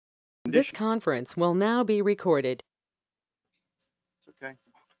This conference will now be recorded. It's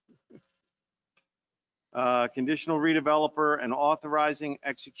okay. Conditional redeveloper and authorizing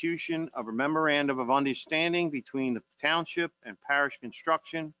execution of a memorandum of understanding between the township and parish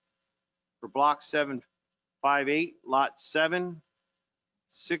construction for block 758, lot 7,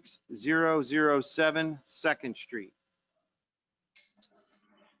 6007 Second Street.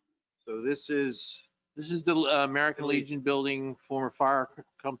 So this is, This is the American Legion building, former fire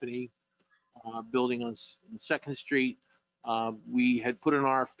company building on Second Street. We had put an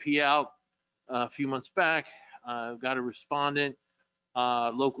RFP out a few months back, got a respondent,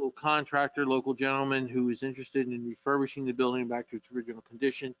 local contractor, local gentleman who is interested in refurbishing the building back to its original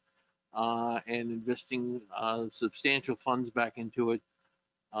condition and investing substantial funds back into it.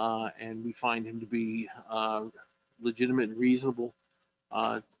 And we find him to be legitimate and reasonable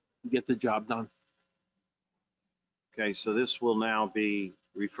to get the job done. okay, so this will now be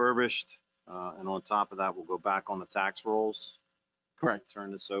refurbished, and on top of that, we'll go back on the tax rolls. Correct.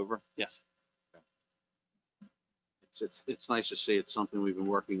 Turn this over. Yes. It's nice to see it's something we've been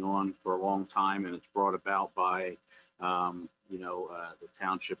working on for a long time, and it's brought about by, the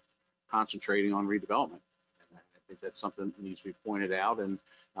township concentrating on redevelopment. And I think that's something that needs to be pointed out, and,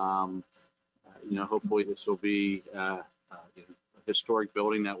 hopefully this will be a historic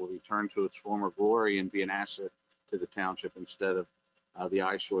building that will return to its former glory and be an asset to the township instead of the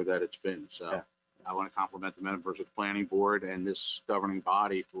eyesore that it's been. So Yeah. I want to compliment the members of the planning board and this governing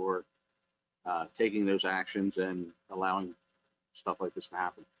body for taking those actions and allowing stuff like this to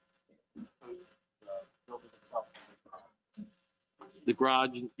happen. The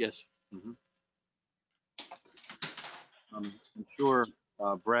garage, yes. I'm sure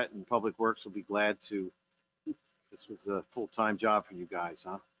Brett and Public Works will be glad to. This was a full-time job for you guys,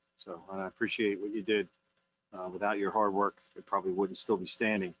 huh? So, and I appreciate what you did. Without your hard work, it probably wouldn't still be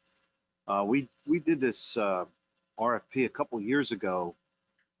standing. We did this RFP a couple years ago.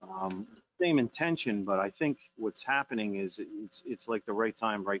 Same intention, but I think what's happening is it's like the right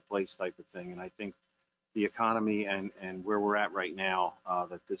time, right place type of thing. And I think the economy and where we're at right now,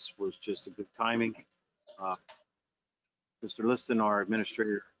 that this was just a good timing. Mr. Liston, our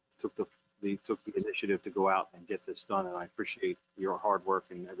administrator, took the initiative to go out and get this done, and I appreciate your hard work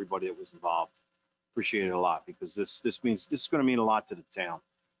and everybody that was involved. Appreciate it a lot, because this is going to mean a lot to the town.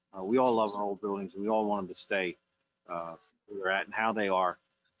 We all love our old buildings, and we all want them to stay where they're at and how they are.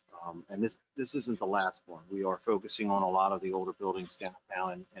 And this isn't the last one. We are focusing on a lot of the older buildings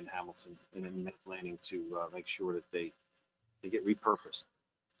downtown in Hamilton and in Mid Landing to make sure that they get repurposed.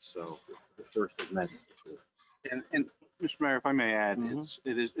 So the first of many. And Mr. Mayor, if I may add, Mhm.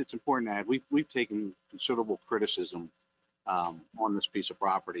 it's important to add, we've taken considerable criticism on this piece of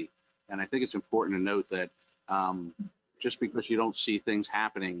property. And I think it's important to note that just because you don't see things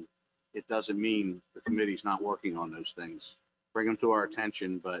happening, it doesn't mean the committee's not working on those things. Bring them to our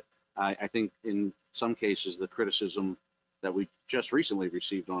attention, but I think in some cases, the criticism that we just recently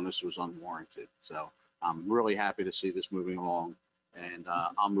received on this was unwarranted. So I'm really happy to see this moving along, and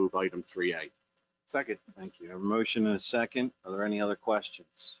I'll move item 3A. Second. Thank you. I have a motion and a second. Are there any other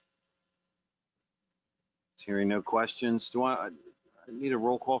questions? Hearing no questions, do I need a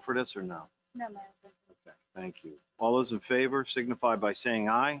roll call for this or no? No, Mayor. Okay, thank you. All those in favor signify by saying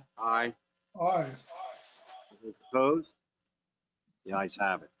aye. Aye. Aye. Those opposed? The ayes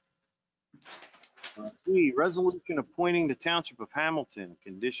have it. B, resolution appointing the Township of Hamilton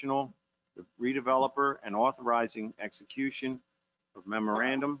conditional redeveloper and authorizing execution of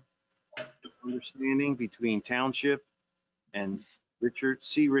memorandum of understanding between Township and Richard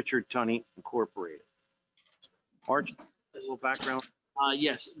Tunney Incorporated. Arch, a little background.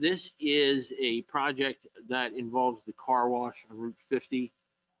 Yes, this is a project that involves the car wash on Route 50,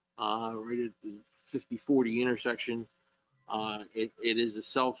 right at the 50-40 intersection. It is a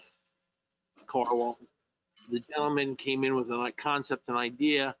self car wash. The gentleman came in with a concept and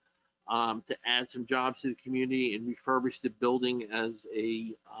idea to add some jobs to the community and refurbish the building as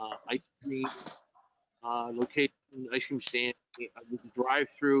a ice cream location, ice cream stand with a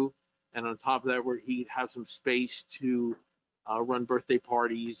drive-through, and on top of that, where he'd have some space to run birthday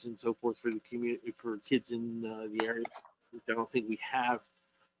parties and so forth for the community, for kids in the area, which I don't think we have.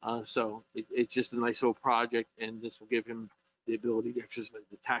 So it's just a nice little project, and this will give him the ability to exercise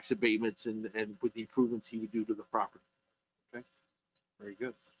the tax abatements and with the improvements he would do to the property. Very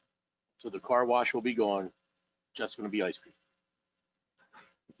good. So the car wash will be gone, just gonna be ice cream.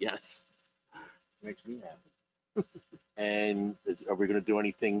 Yes. Makes me happy. And are we gonna do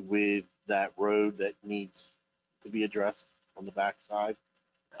anything with that road that needs to be addressed on the backside?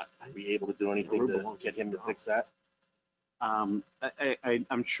 Are we able to do anything to get him to fix that? I'm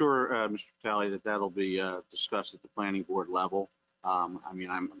sure, Mr. Talley, that that'll be discussed at the planning board level. I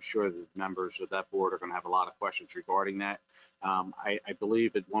mean, I'm sure the members of that board are going to have a lot of questions regarding that. I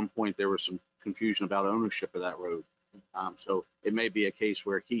believe at one point there was some confusion about ownership of that road. So it may be a case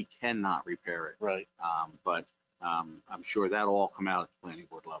where he cannot repair it. Right. But I'm sure that'll all come out at the planning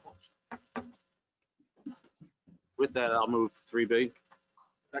board level. With that, I'll move 3B.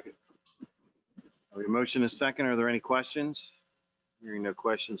 Second. We have a motion and a second. Are there any questions? Hearing no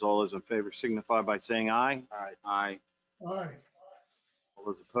questions, all those in favor signify by saying aye. Aye. Aye. Aye. All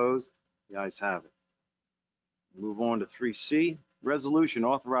those opposed? The ayes have it. Move on to 3C, resolution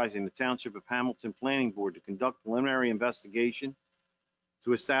authorizing the Township of Hamilton Planning Board to conduct preliminary investigation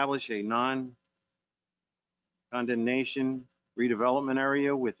to establish a non-condemnation redevelopment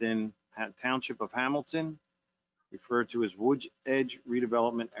area within Township of Hamilton, referred to as Woods Edge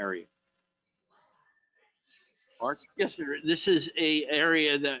redevelopment area. Art? Yes, sir. This is a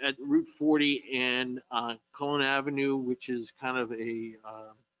area that at Route 40 and Cullen Avenue, which is kind of a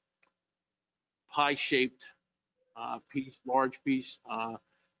pie-shaped piece, large piece,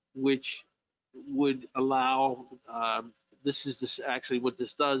 which would allow, actually what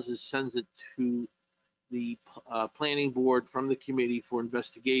this does is sends it to the planning board from the committee for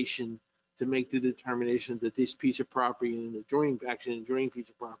investigation to make the determination that this piece of property and an adjoining piece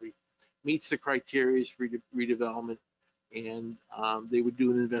of property meets the criteria for redevelopment, and they would do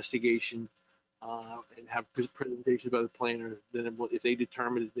an investigation and have presentation by the planner. Then if they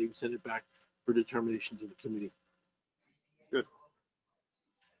determine it, they would send it back for determination to the committee. Good.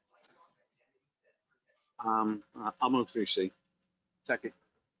 I'll move 3C. Second.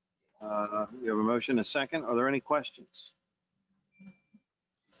 We have a motion and a second. Are there any questions?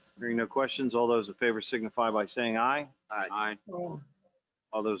 Hearing no questions, all those in favor signify by saying aye. Aye.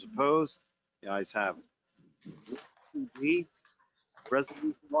 All those opposed? The ayes have it. D,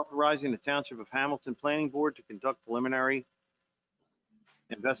 resolution authorizing the Township of Hamilton Planning Board to conduct preliminary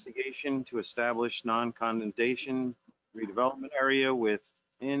investigation to establish non-condemnation redevelopment area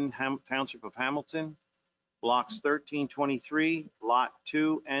within Township of Hamilton, blocks 1323, lot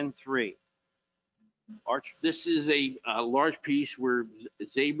 2 and 3. Arch? This is a large piece where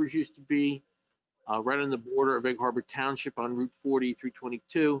Zabers used to be, right on the border of Egg Harbor Township on Route 40 through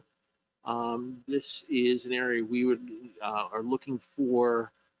 22. This is an area we are looking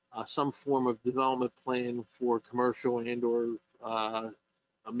for some form of development plan for commercial and or a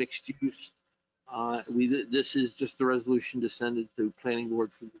mixed use. This is just the resolution to send it to planning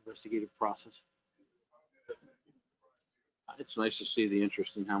board for the investigative process. It's nice to see the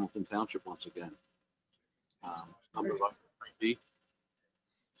interest in Hamilton Township once again. Number 3B.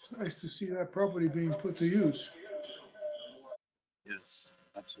 It's nice to see that property being put to use. Yes,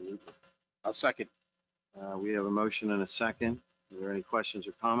 absolutely. I'll second. We have a motion and a second. Are there any questions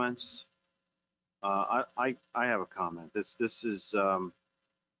or comments? I have a comment. This is,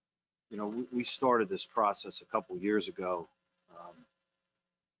 we started this process a couple years ago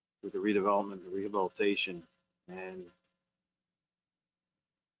with the redevelopment and rehabilitation, and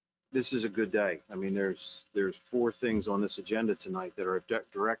this is a good day. I mean, there's 4 things on this agenda tonight that are a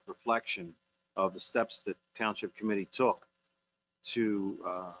direct reflection of the steps that Township Committee took to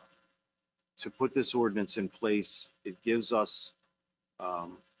put this ordinance in place. It gives us a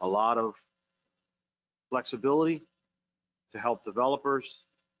lot of flexibility to help developers,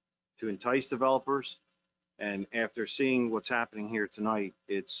 to entice developers. And after seeing what's happening here tonight,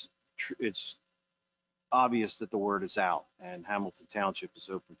 it's obvious that the word is out and Hamilton Township is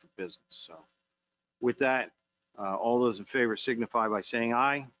open for business. So with that, all those in favor signify by saying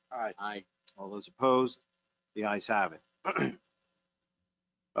aye. Aye. Aye. All those opposed, the ayes have it.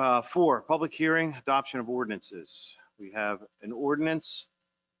 4, public hearing, adoption of ordinances. We have an ordinance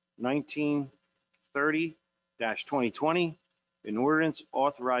 1930-2020, an ordinance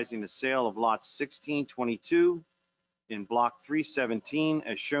authorizing the sale of lot 1622 in block 317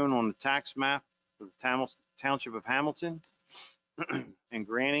 as shown on the tax map of the Township of Hamilton, and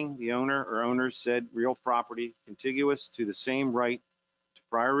granting the owner or owners said real property contiguous to the same right to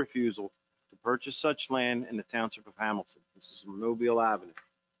prior refusal to purchase such land in the Township of Hamilton. This is Mobile Avenue.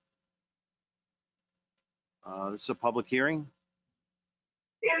 This is a public hearing.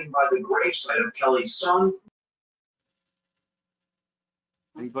 Standing by the gravesite of Kelly's son.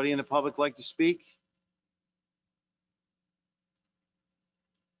 Anybody in the public like to speak?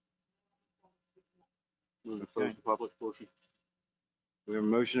 Move to close the public portion. We have a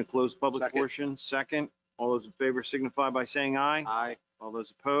motion to close the public Second. portion. Second, all those in favor signify by saying aye. Aye. All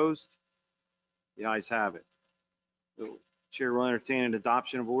those opposed? The ayes have it. The chair will entertain an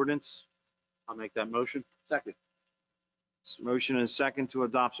adoption of ordinance. I'll make that motion. Second. Motion and a second to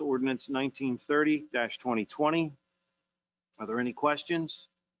adopt ordinance 1930-2020. Are there any questions?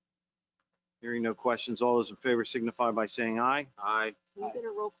 Hearing no questions, all those in favor signify by saying aye. Aye. Can you get a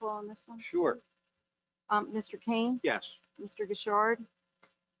roll call on this one? Sure. Mr. Kane, Yes. Mr. Gishard,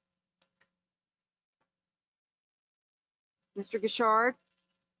 Mr. Gishard.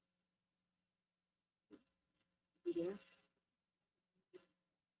 You there?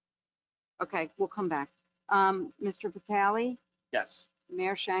 Okay, we'll come back. Mr. Vitale, Yes.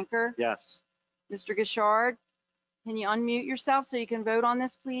 Mayor Shanker, Yes. Mr. Gishard, can you unmute yourself so you can vote on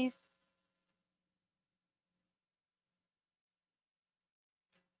this, please?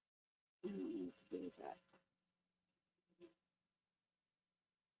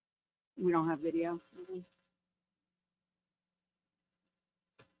 We don't have video. I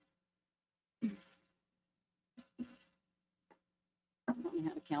don't know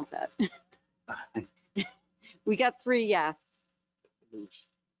how to count that. We got 3 yes.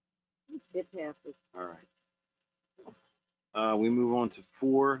 It passes. All right. We move on to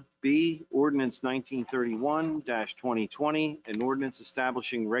 4B, ordinance 1931-2020, an ordinance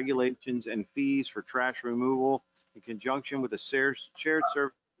establishing regulations and fees for trash removal in conjunction with a shared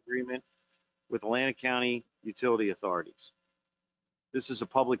service agreement with Atlantic County utility authorities. This is a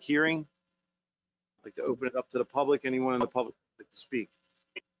public hearing. I'd like to open it up to the public. Anyone in the public would like to speak?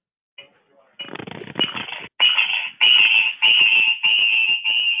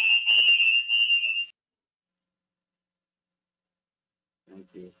 Thank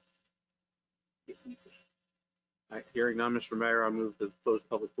you. Hearing none, Mr. Mayor, I move to close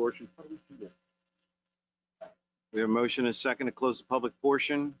public portion. We have a motion and a second to close the public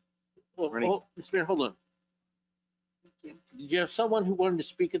portion. Ready? Well, Mr. Mayor, hold on. Thank you. Did you have someone who wanted to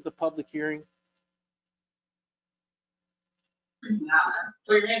speak at the public hearing? Put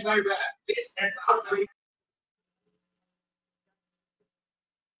your hands on your back. This is not for you.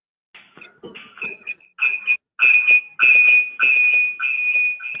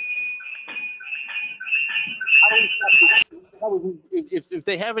 If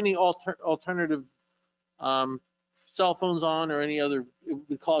they have any alternative cell phones on or any other, it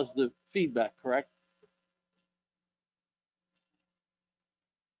would cause the feedback, correct?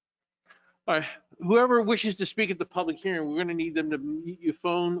 All right, whoever wishes to speak at the public hearing, we're going to need them to mute your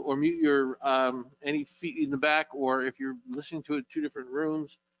phone or mute your any feet in the back, or if you're listening to it 2 different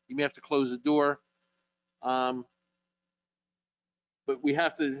rooms, you may have to close the door. But we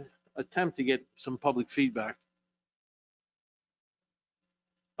have to attempt to get some public feedback.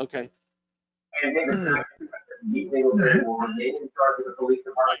 Okay. And they were not- they were very well. They didn't charge the police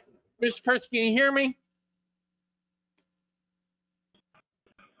department. Mr. Percy, can you hear me?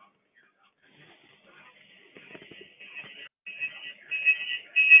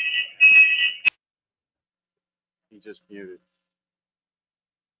 He just muted.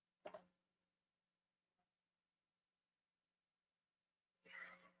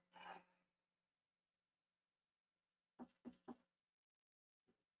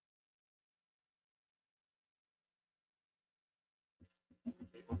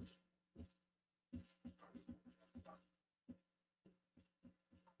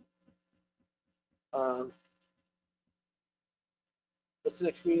 What's the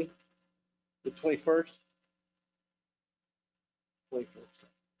next meeting? The 21st? 21st.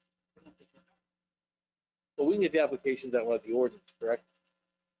 Well, we can get the applications out with the ordinance, correct?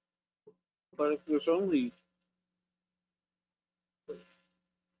 But if there's only,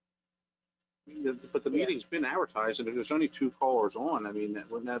 but the meeting's been advertised, and if there's only 2 callers on, I mean,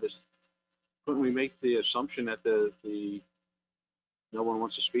 couldn't we make the assumption that the no one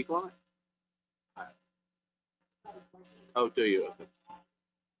wants to speak on it? Oh, do you? Okay.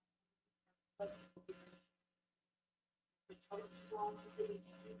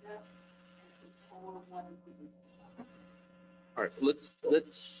 All right,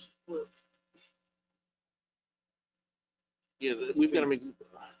 yeah, we've got to make.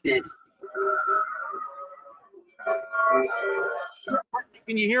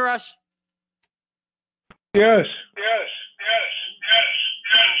 Can you hear us? Yes.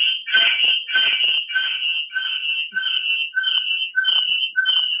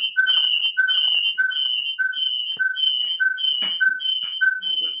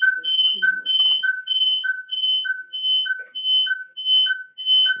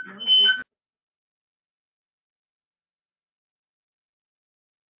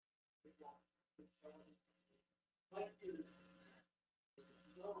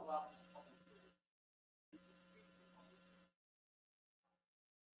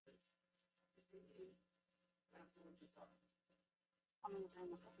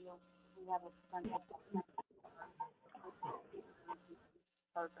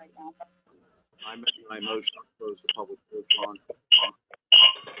 card right now. I make my motion to close the public portion.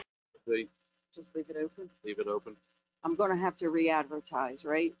 Just leave it open. Leave it open. I'm gonna have to re-advertise,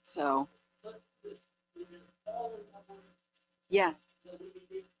 right? So. Yes.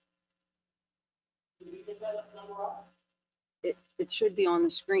 It should be on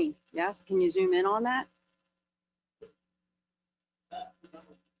the screen. Yes, can you zoom in on that?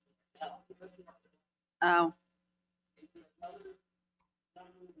 Oh.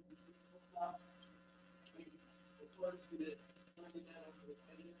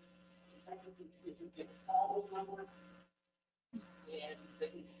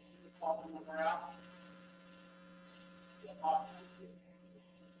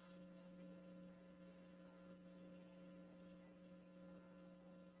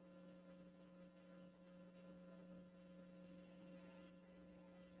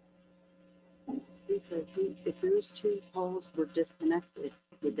 Lisa, if those two polls were disconnected,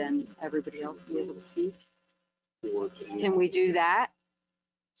 would then everybody else be able to speak? Can we do that?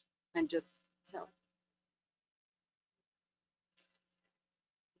 And just tell.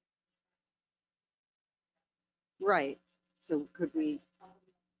 Right, so could we,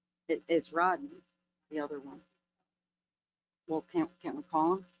 it's Rodney, the other one. Well, can't we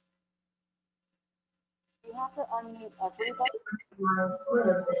call him? You have to unmute everybody. Sort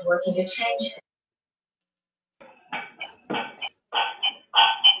of is working to change.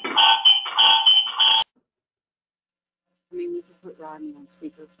 I mean, we could put Rodney on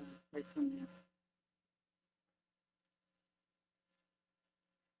speakerphone right from there.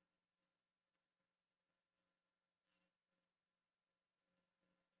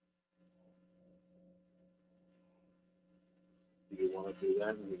 Do you want to do that,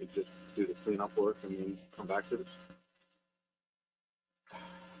 and we can just do the cleanup work and then come back to this?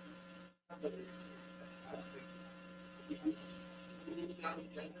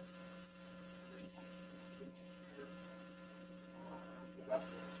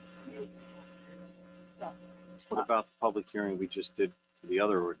 What about the public hearing we just did for the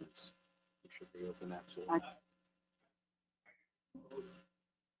other ordinance? We should reopen that, so.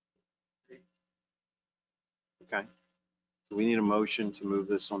 Okay. Do we need a motion to move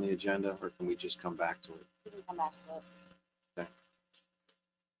this on the agenda, or can we just come back to it? We can come back to it.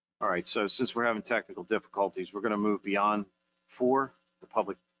 All right, so since we're having technical difficulties, we're going to move beyond 4, the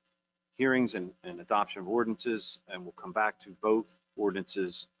public hearings and adoption of ordinances, and we'll come back to both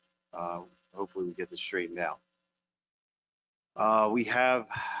ordinances. Hopefully we get this straightened out. We have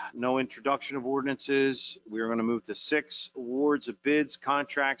no introduction of ordinances. We are going to move to 6, awards of bids,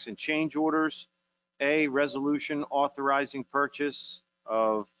 contracts, and change orders. A, resolution authorizing purchase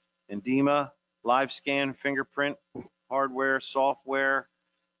of Endema live scan fingerprint hardware, software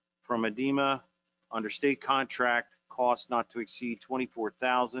from Edema under state contract, cost not to exceed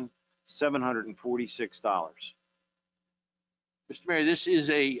 $24,746. Mr. Mayor, this is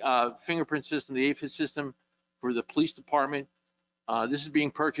a fingerprint system, the AFIS system for the police department. This is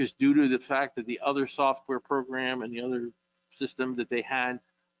being purchased due to the fact that the other software program and the other system that they had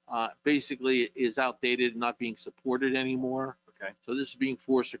basically is outdated and not being supported anymore. Okay. So this is being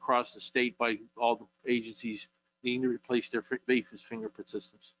forced across the state by all the agencies needing to replace their AFIS fingerprint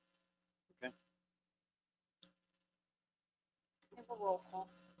systems. Have a roll call.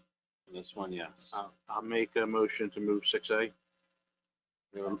 This one, yes. I'll make a motion to move 6A.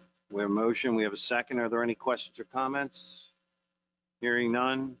 We have a motion, we have a second. Are there any questions or comments? Hearing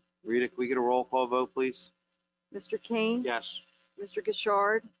none. Rita, can we get a roll call vote, please? Mr. Kane? Yes. Mr.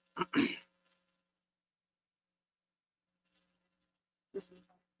 Gishard?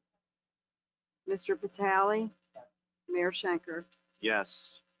 Mr. Vitale? Mayor Schenker?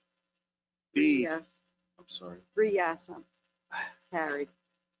 Yes. Three B, yes. I'm sorry. 3 yes. Carried.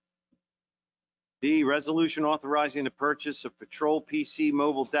 D, resolution authorizing the purchase of patrol PC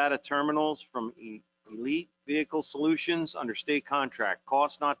mobile data terminals from Elite Vehicle Solutions under state contract,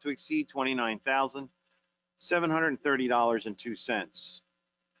 cost not to exceed $29,730.02.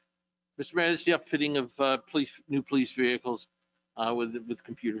 Mr. Mayor, this is the upfitting of new police vehicles with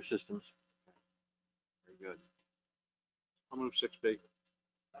computer systems. Very good. I'll move 6B.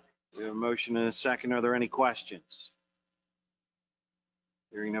 We have a motion and a second. Are there any questions?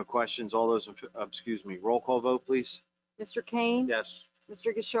 Hearing no questions, all those, roll call vote, please. Mr. Kane? Yes.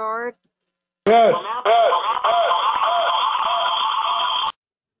 Mr. Gishard? Yes.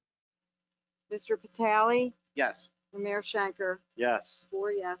 Mr. Vitale? Yes. And Mayor Schenker? Yes.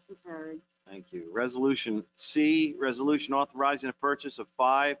 4 yes and carried. Thank you. Resolution C, resolution authorizing the purchase of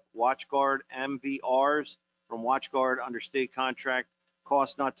 5 WatchGuard MVRs from WatchGuard under state contract,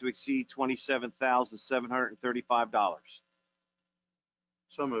 cost not to exceed $27,735.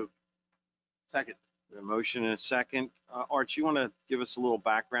 So moved. Second. A motion and a second. Art, you want to give us a little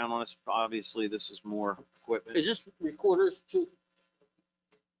background on this? Obviously, this is more equipment. Is this recorders too?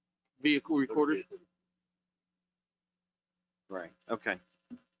 Vehicle recorders? Right, okay.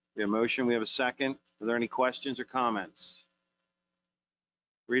 We have a motion, we have a second. Are there any questions or comments?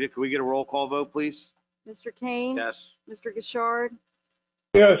 Rita, can we get a roll call vote, please? Mr. Kane? Yes. Mr. Gishard?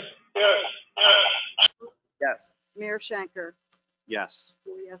 Yes. Yes. Mayor Schenker? Yes,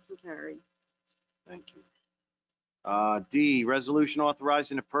 4 yes and carried. thank you. D, resolution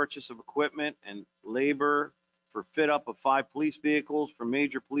authorizing the purchase of equipment and labor for fit up of 5 police vehicles for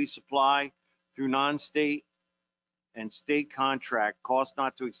major police supply through non-state and state contract, cost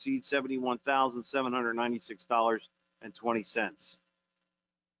not to exceed $71,796.20.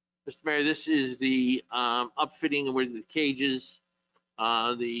 Mr. Mayor, this is the upfitting with the cages,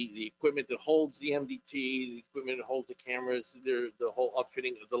 the equipment that holds the MDT, the equipment that holds the cameras, the whole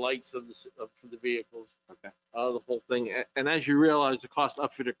upfitting of the lights of for the vehicles. Okay. The whole thing. And as you realize, the cost to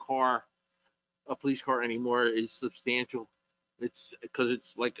upfit a police car anymore is substantial. It's because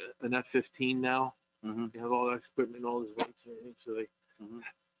it's like an F-15 now. Mm-hmm. They have all that equipment, all those lights and everything, so they Okay.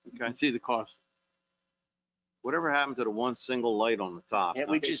 can see the cost. Whatever happened to the one single light on the top? Can't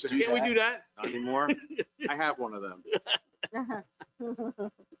we just do Can't we that? do that? Not anymore? I have one of them.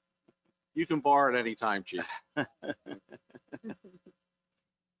 You can borrow it anytime, chief.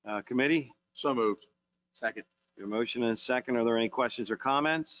 Committee, So moved. Second. your motion and a second. Are there any questions or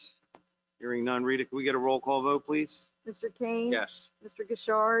comments? Hearing none. Rita, can we get a roll call vote, please? Mr. Kane? Yes. Mr.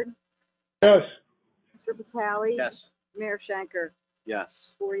 Gishard? Yes. Mr. Vitale? Yes. Mayor Schenker?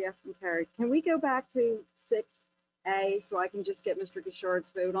 Yes. 4 yes and carried. Can we go back to 6A so I can just get Mr. Gishard's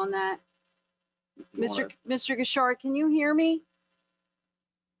vote on that? You wanna- Mr. Gishard, can you hear me?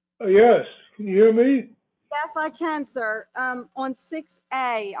 Yes. Can you hear me? Yes, I can, sir. On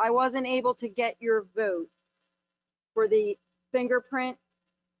 6A, I wasn't able to get your vote for the fingerprint.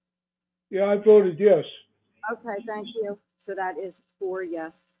 Yeah, I voted yes. Okay, thank you. So that is 4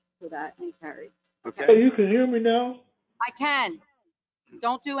 yes for that and carried. Hey, Okay. you can hear me now? I can.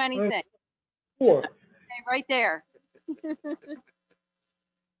 Don't do anything. 4. Stay right there.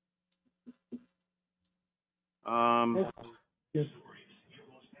 Yes.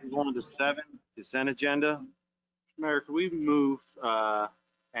 Move on to 7, consent agenda. Mayor, can we move A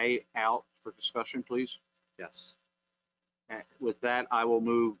out for discussion, please? Yes. And with that, I will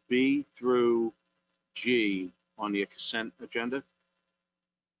move B through G on the consent agenda.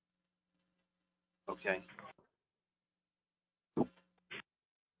 Okay. Okay.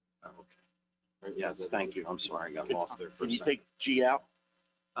 Yes, thank you. I'm sorry, I got lost there for a Can you second. take G out?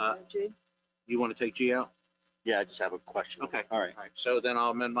 G? You want to take G out? Yeah, I just have a question. Okay. All right, All right. So then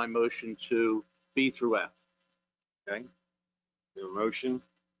I'll amend my motion to B through F. okay. We have a motion,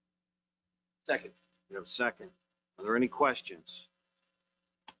 Second. we have a second. Are there any questions?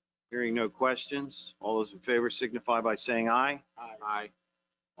 Hearing no questions, all those in favor signify by saying aye. Aye.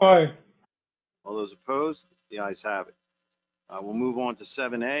 Aye. All those opposed, the ayes have it. We'll move on to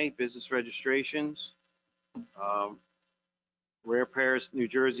 7A, business registrations. Rare Pairs, New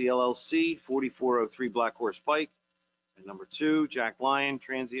Jersey LLC, 4403 Black Horse Pike. And number 2, Jack Lyon,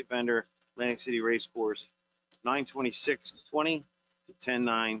 transient vendor, Atlantic City Race Course, 9/26/20 to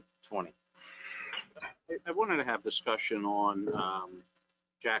 10/9/20. I wanted to have discussion on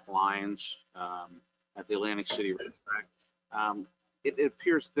Jack Lyons at the Atlantic City Racetrack. It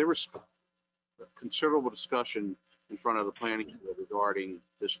appears there was considerable discussion in front of the planning board regarding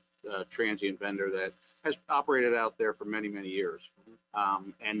this transient vendor that has operated out there for many, many years.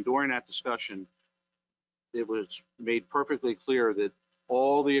 And during that discussion, it was made perfectly clear that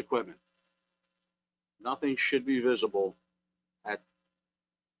all the equipment, nothing should be visible at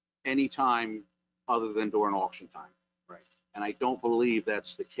any time other than during auction time. Right. And I don't believe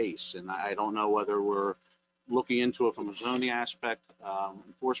that's the case. And I don't know whether we're looking into it from a zoning aspect,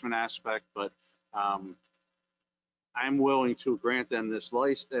 enforcement aspect, but I'm willing to grant them this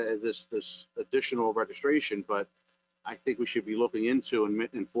license, this additional registration, but I think we should be looking into and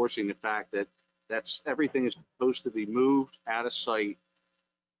enforcing the fact that everything is supposed to be moved out of sight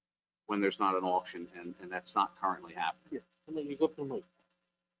when there's not an auction, and that's not currently happening. And then you go from like,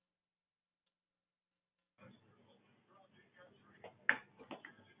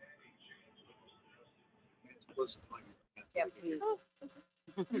 Yeah, please.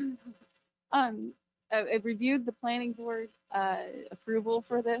 I reviewed the planning board approval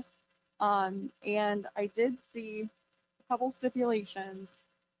for this, and I did see a couple stipulations.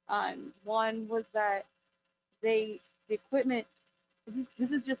 One was that the equipment,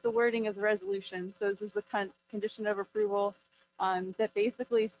 this is just the wording of the resolution, so this is a condition of approval. that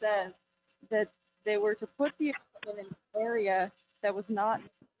basically said that they were to put the equipment in an area that was not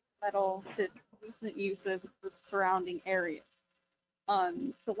metal to decent uses of the surrounding areas.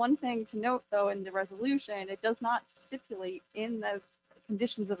 The one thing to note though in the resolution, it does not stipulate in those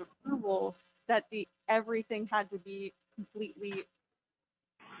conditions of approval that everything had to be completely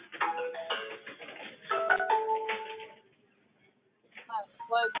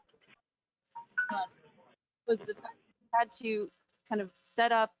was was the had to kind of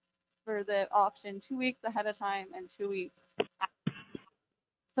set up for the auction 2 weeks ahead of time and 2 weeks after.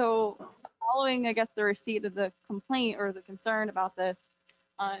 So following, I guess, the receipt of the complaint or the concern about this,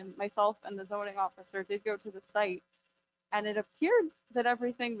 myself and the zoning officer did go to the site, and it appeared that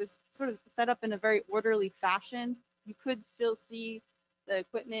everything was sort of set up in a very orderly fashion. You could still see the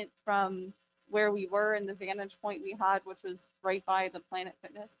equipment from where we were in the vantage point we had, which was right by the Planet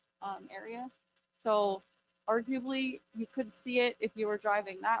Fitness area. So arguably you could see it if you were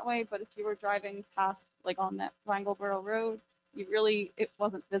driving that way, but if you were driving past like on that Wrangleboro Road, it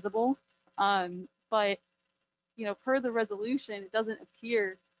wasn't visible. But per the resolution, it doesn't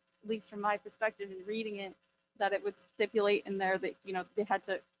appear, at least from my perspective in reading it, that it would stipulate in there that they had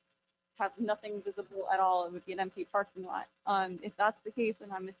to have nothing visible at all. It would be an empty parking lot. If that's the case, then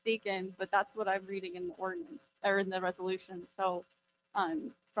I'm mistaken, but that's what I'm reading in the ordinance or in the resolution. So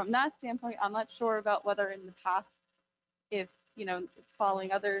from that standpoint, I'm not sure about whether in the past, if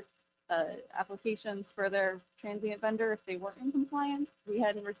following other applications for their transient vendor, if they weren't in compliance, we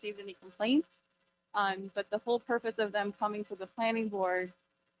hadn't received any complaints. But the whole purpose of them coming to the planning board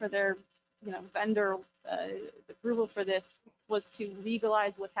for their vendor approval for this was to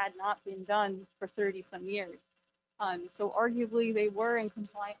legalize what had not been done for 30 some years. So arguably they were in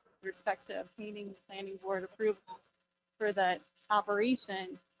compliance with respect to obtaining the planning board approval for that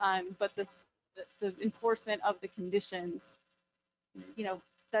operation. But the enforcement of the conditions,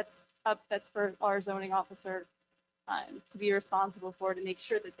 that's for our zoning officer to be responsible for, to make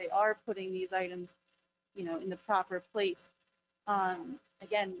sure that they are putting these items in the proper place.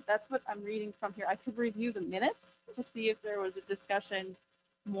 Again, that's what I'm reading from here. I could review the minutes to see if there was a discussion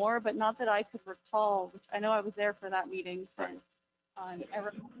more, but not that I could recall, which I know I was there for that meeting. So I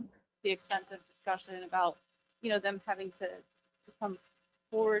remember the extensive discussion about, them having to come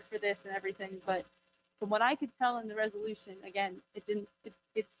forward for this and everything. But from what I could tell in the resolution, again,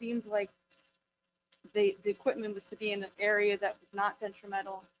 it seems like the equipment was to be in an area that was not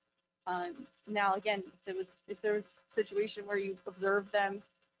detrimental. Now, again, if there was a situation where you observed them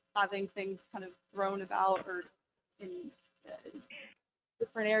having things kind of thrown about or in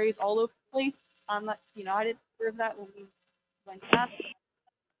different areas all over the place, I'm not, I didn't observe that when we went past.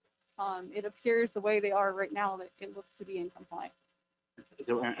 It appears the way they are right now that it looks to be in compliance.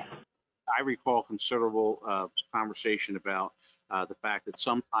 I recall considerable conversation about the fact that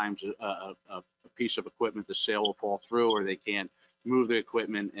sometimes a piece of equipment, the sale will fall through, or they can't move the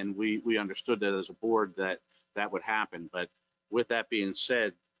equipment, and we understood that as a board that would happen. But with that being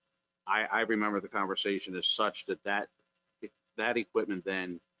said, I remember the conversation as such that equipment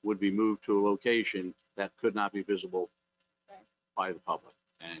then would be moved to a location that could not be visible by the public.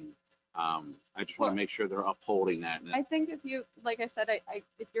 And I just want to make sure they're upholding that. I think if you, like I said,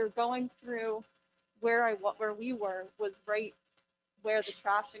 if you're going through where we were was right where the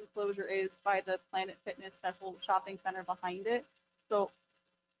trash enclosure is by the Planet Fitness, that whole shopping center behind it. So,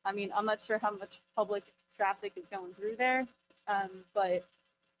 I mean, I'm not sure how much public traffic is going through there, but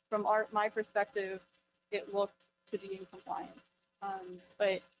from my perspective, it looked to be in compliance.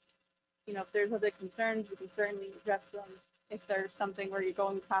 But if there's other concerns, we can certainly address them. If there's something where you're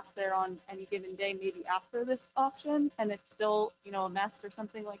going past there on any given day, maybe after this auction, and it's still, a mess or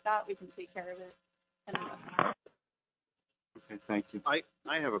something like that, we can take care of it. And Okay, thank you.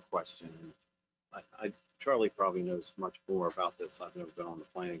 I have a question. Charlie probably knows much more about this. I've never been on the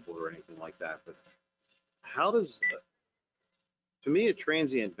planning board or anything like that, but how does, to me, a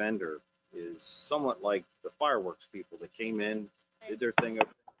transient vendor is somewhat like the fireworks people that came in, did their thing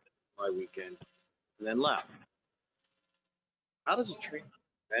over my weekend, and then left. How does a transient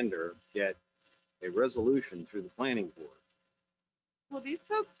vendor get a resolution through the planning board? well, these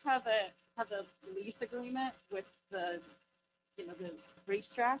folks have a lease agreement with the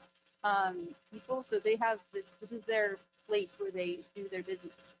racetrack people, so they have this is their place where they do their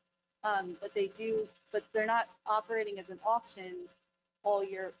business. But they're not operating as an auction all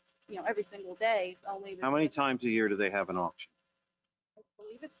year, every single day. It's only How many times a year do they have an auction? I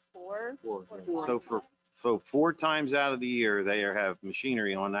believe it's four. So 4 times out of the year, they have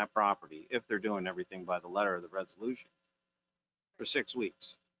machinery on that property if they're doing everything by the letter of the resolution for 6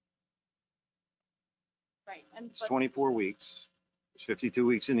 weeks. Right. And It's 24 weeks. 52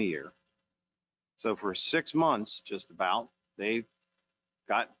 weeks in a year. So for 6 months, just about, they've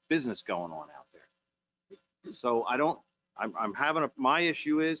got business going on out there. So I'm having my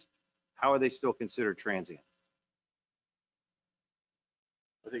issue is, how are they still considered transient?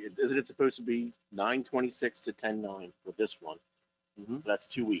 I think, isn't it supposed to be 9/26 to 10/9 for this one? Mm-hmm. So that's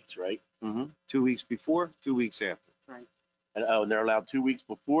 2 weeks, right? Mm-hmm. 2 weeks before, 2 weeks after. And they're allowed 2 weeks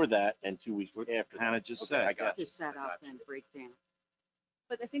before that and 2 weeks after that. Hannah just Okay, said. I got To you. set I up got you. and break down.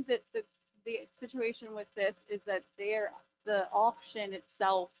 But I think that the situation with this is that the auction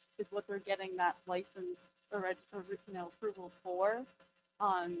itself is what they're getting that license or, approval for.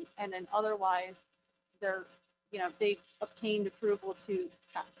 And then otherwise, they've obtained approval to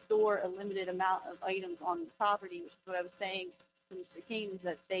store a limited amount of items on the property, which is what I was saying to Mr. Kane, is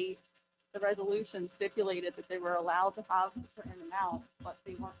that the resolution stipulated that they were allowed to have a certain amount, but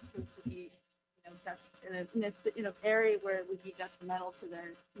they weren't supposed to be, in an area where it would be detrimental to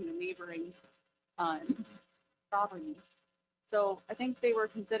their, neighboring, properties. So I think they were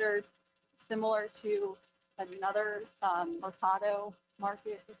considered similar to another, Mercado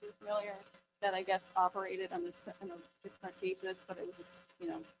market, if you're familiar, that I guess operated on a different basis, but it was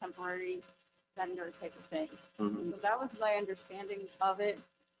a, temporary vendor type of thing. Mhm. So that was my understanding of it,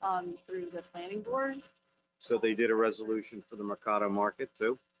 through the planning board. So they did a resolution for the Mercado market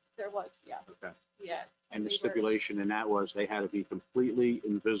too? There was, yeah, Okay. yeah. And the they were- stipulation in that was they had to be completely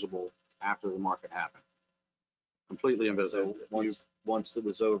invisible after the market happened. Completely invisible. So once it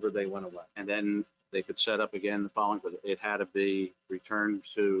was over, they went away. And then they could set up again the following, but it had to be returned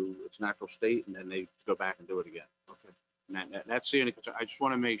to its natural state, and then they go back and do it again. Okay. And that's the only concern. I just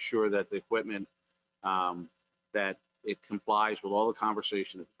want to make sure that the equipment, that it complies with all the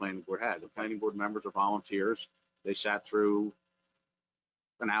conversation that the planning board had. The planning board members are volunteers. They sat through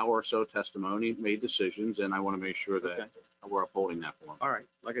an hour or so testimony, made decisions, and I want to make sure that Okay. we're upholding that for them. All right.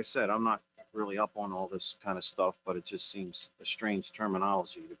 Like I said, I'm not really up on all this kind of stuff, but it just seems a strange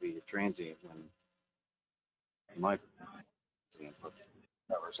terminology to be a transient when my,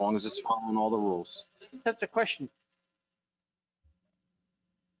 as long as it's following all the rules. That's a question.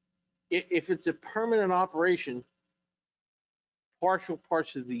 If it's a permanent operation, partial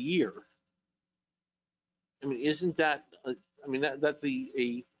parts of the year, I mean, isn't that, that's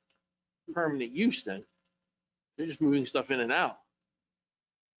a permanent use then? They're just moving stuff in and out.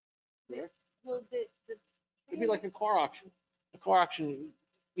 Well, It'd be like a car auction. A car auction,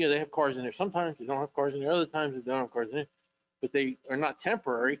 they have cars in there. Sometimes they don't have cars in there. Other times they don't have cars in there. But they are not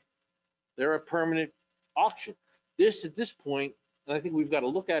temporary. They're a permanent auction. At this point, and I think we've got to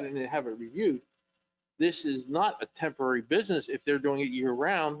look at it and have it reviewed. This is not a temporary business if they're doing it year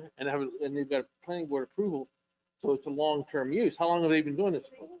round and they've got planning board approval. So it's a long-term use. How long have they been doing this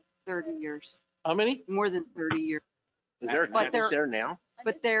for? 30 years, How many? more than 30 years. Is there a But tenant there now?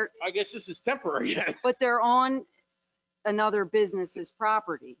 But they're, I guess this is temporary. but they're on another business's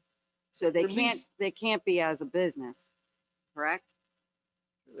property. So They're leased. they can't be as a business, correct?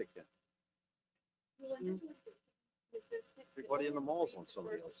 They can. Everybody in the mall's on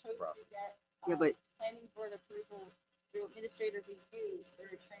somebody else's property. Yeah, but Planning board approval through administrative review for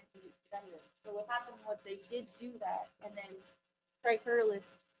a transient vendor. So what happened was they did do that, and then Craig Hurlis,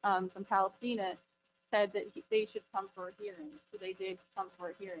 from Palestina said that they should come for a hearing. So they did come for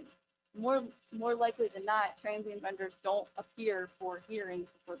a hearing. More likely than not, transient vendors don't appear for hearings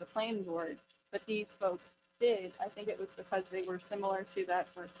for the planning board, but these folks did. I think it was because they were similar to that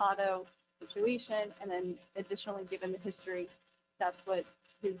Mercado situation, and then additionally, given the history, that's what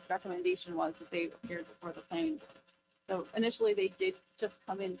his recommendation was, that they appeared before the planning board. So initially, they did just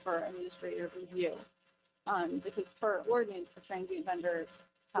come in for administrative review, because per ordinance, a transient vendor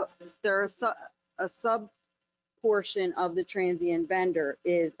has to. there are a sub portion of the transient vendor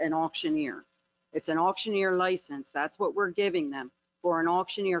is an auctioneer. It's an auctioneer license. That's what we're giving them for an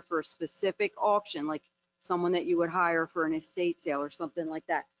auctioneer for a specific auction, like someone that you would hire for an estate sale or something like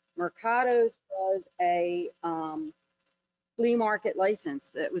that. Mercado's was a flea market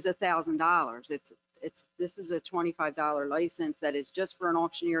license. It was $1,000. This is a $25 license that is just for an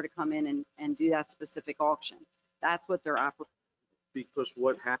auctioneer to come in and do that specific auction. That's what they're operating. Because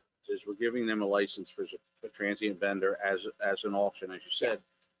what happens is we're giving them a license for a transient vendor as an auction, as you said.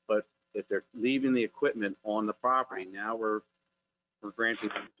 But if they're leaving the equipment on the property, now we're granting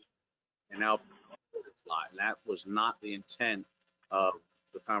them, and now, and that was not the intent of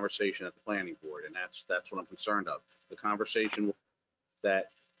the conversation at the planning board, and that's what I'm concerned of. The conversation that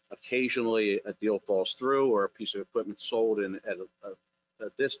occasionally a deal falls through or a piece of equipment sold at a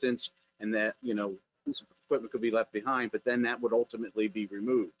distance, and that, piece of equipment could be left behind, but then that would ultimately be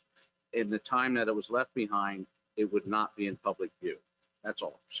removed. In the time that it was left behind, it would not be in public view. That's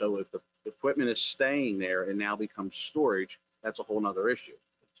all. So if the equipment is staying there and now becomes storage, that's a whole nother issue.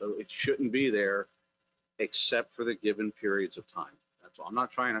 So it shouldn't be there except for the given periods of time. That's all. I'm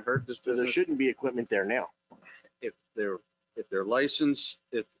not trying to hurt this So there business. shouldn't be equipment there now. If they're licensed,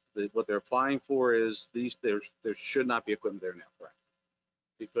 what they're applying for is there should not be equipment there now, correct?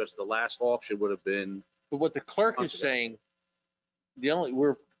 Because the last auction would have been, But what the clerk is Months ago. saying,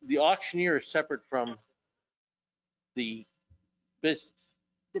 the auctioneer is separate from the business.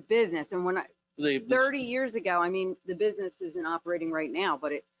 The business, and when I, The- 30 years ago, I mean, the business isn't operating right now,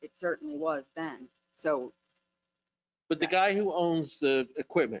 but it certainly was then. So, But the guy who owns the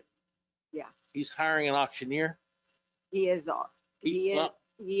equipment, yes, he's hiring an auctioneer he is well,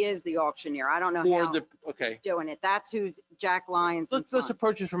 he is the auctioneer. I don't know for how the, okay. he's doing it. That's who's Jack Lyons and Let's Son.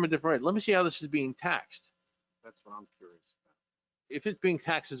 approach this from a different way. Let me see how this is being taxed. That's what I'm curious If it's being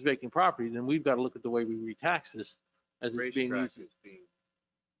taxed as vacant property, then we've got to look at the way we retax this as about. it's being Racetrack used. is being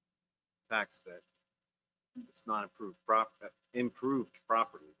taxed that it's not improved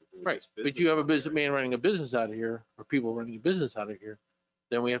property. Right, but you have a businessman running a business out of here, or people running a business out of here,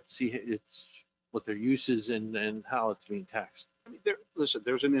 then we have to see what their use is and how it's being taxed. I mean, listen,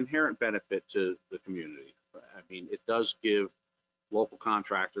 there's an inherent benefit to the community. I mean, it does give local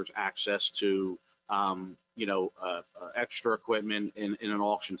contractors access to, extra equipment in an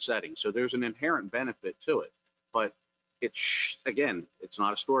auction setting. So there's an inherent benefit to it. But again, it's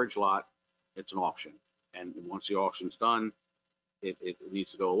not a storage lot, it's an auction. And once the auction's done, it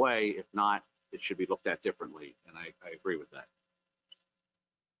needs to go away. If not, it should be looked at differently. And I agree with that.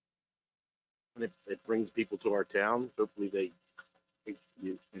 And it brings people to our town. Hopefully they,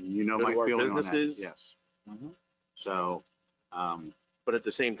 And you know Go my to our feeling on that. businesses. Yes. So, but at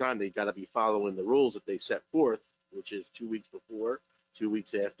the same time, they got to be following the rules that they set forth, which is 2 weeks before, 2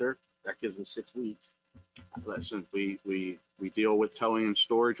 weeks after. That gives them 6 weeks. listen, we deal with towing and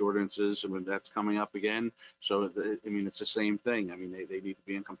storage ordinances, and that's coming up again. So, it's the same thing. I mean, they need to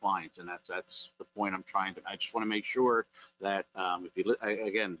be in compliance, and that's the point I just want to make sure that,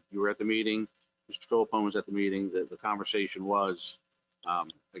 again, you were at the meeting, Mr. Philippone was at the meeting, the conversation was,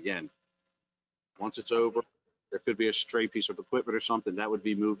 again, once it's over, there could be a stray piece of equipment or something that would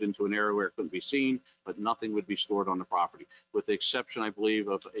be moved into an area where it couldn't be seen, but nothing would be stored on the property, with the exception, I believe,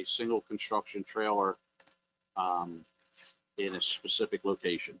 of a single construction trailer in a specific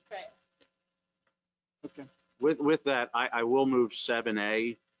location. Okay. With that, I will move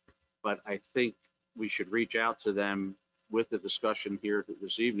 7A, but I think we should reach out to them with the discussion here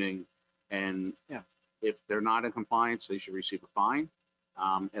this evening. And if they're not in compliance, they should receive a fine,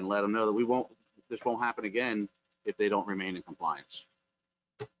 and let them know that this won't happen again if they don't remain in compliance.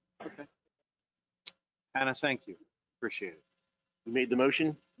 Okay. Hannah, thank you. Appreciate it. You made the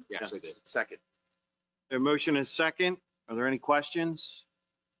motion? Yes, I did. Second. The motion is second. Are there any questions?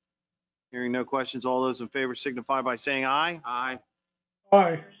 Hearing no questions, all those in favor signify by saying aye. Aye.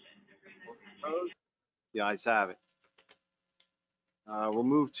 Aye. The ayes have it. We'll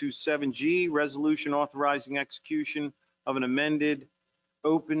move to 7G, resolution authorizing execution of an amended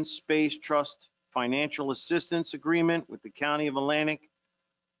open space trust financial assistance agreement with the County of Atlantic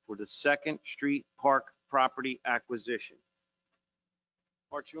for the Second Street Park property acquisition.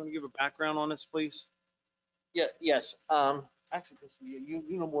 Art, you want to give a background on this, please? Yeah, yes. Actually, you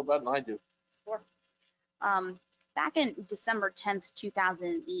know more about it than I do. Back in December 10th,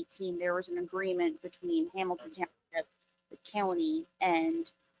 2018, there was an agreement between Hamilton Township, the county, and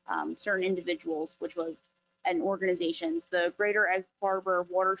certain individuals, which was and organizations, the Greater Egg Harbor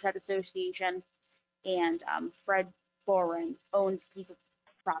Watershed Association and Fred Boren owned a piece of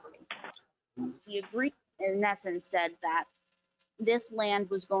property. The agreement, in essence, said that this land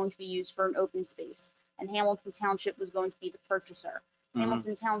was going to be used for an open space, and Hamilton Township was going to be the purchaser.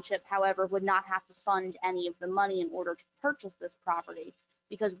 Hamilton Township, however, would not have to fund any of the money in order to purchase this property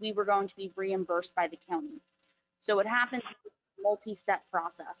because we were going to be reimbursed by the county. So it happened multi-step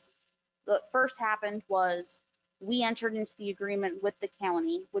process. What first happened was we entered into the agreement with the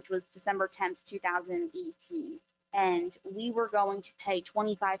county, which was December 10th, 2018, and we were going to pay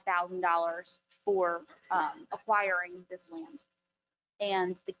 $25,000 for acquiring this land.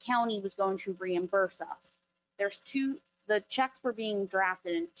 And the county was going to reimburse us. The checks were being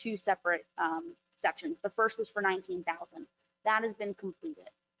drafted in two separate sections. The first was for $19,000. That has been completed.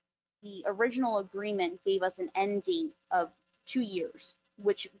 The original agreement gave us an end date of 2 years,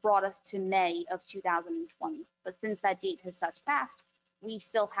 which brought us to May of 2020. But since that date has such passed, we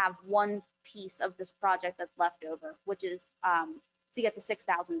still have one piece of this project that's left over, which is to get the $6,000.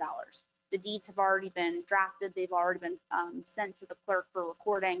 The deeds have already been drafted. They've already been sent to the clerk for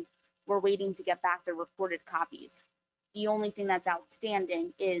recording. We're waiting to get back the recorded copies. The only thing that's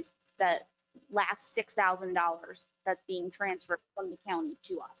outstanding is that last $6,000 that's being transferred from the county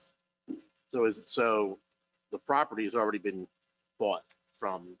to us. So the property has already been bought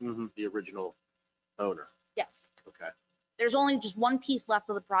from Mm-hmm. the original owner. Yes. Okay. There's only just one piece left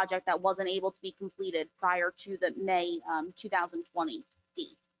of the project that wasn't able to be completed prior to the May 2020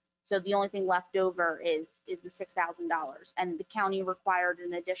 D. So the only thing left over is the $6,000, and the county required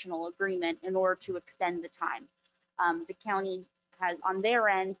an additional agreement in order to extend the time. The county has, on their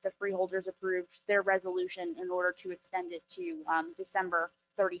end, the freeholders approved their resolution in order to extend it to December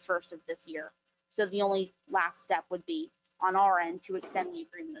 31st of this year. So the only last step would be on our end to extend the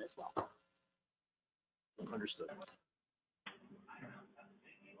agreement as well. Understood.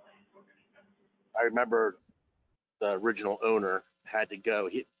 I remember the original owner had to go,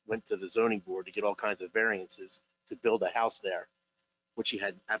 he went to the zoning board to get all kinds of variances to build a house there, which he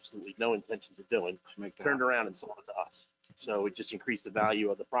had absolutely no intentions of doing, turned around and sold it to us. So it just increased the value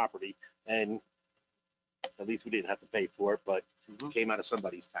of the property, and at least we didn't have to pay for it, but it came out of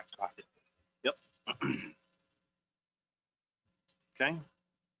somebody's tax pocket. Yep. Okay.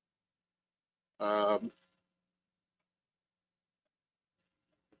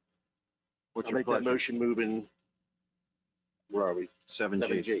 What's I'll your make that pleasure? motion moving, where are we? 7G.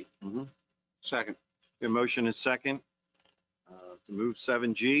 7G. Mm-hmm. Second. A motion is second to move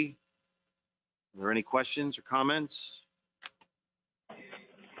 7G. Are there any questions or comments?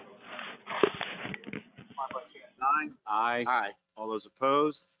 Aye. Aye. All those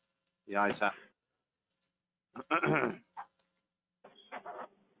opposed? The ayes have it.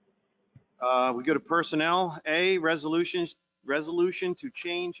 We go to personnel. A, resolution to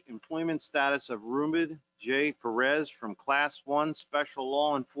change employment status of Rumid J. Perez from Class 1 Special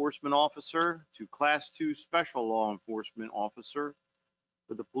Law Enforcement Officer to Class 2 Special Law Enforcement Officer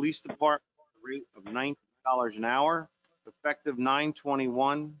for the Police Department at a rate of $19 an hour, effective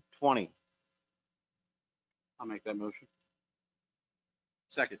 9/21/20. I'll make that motion.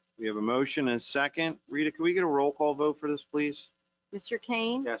 Second. We have a motion and a second. Rita, can we get a roll call vote for this, please? Mr.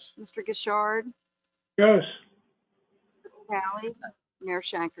 Kane? Yes. Mr. Gishard? Yes. Tally? Mayor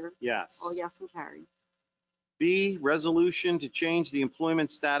Shanker? Yes. All yes and carried. B, resolution to change the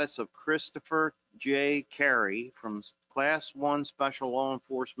employment status of Christopher J. Carey from Class 1 Special Law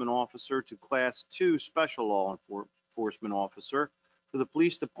Enforcement Officer to Class 2 Special Law Enforcement Officer for the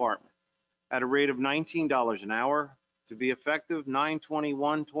Police Department at a rate of $19 an hour to be effective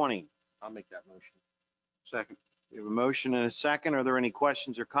 9/21/20. I'll make that motion. Second. We have a motion and a second. Are there any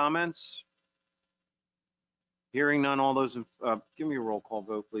questions or comments? Hearing none, all those, give me a roll call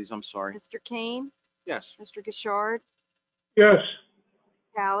vote, please. I'm sorry. Mr. Kane? Yes. Mr. Gishard? Yes.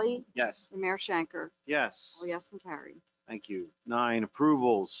 Tally? Yes. And Mayor Shanker? Yes. All yes and carried. Thank you. 9,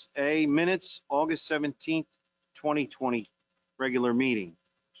 approvals. A, minutes, August 17th, 2020, regular meeting.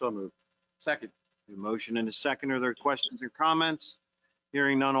 So moved. Second. A motion and a second. Are there questions or comments?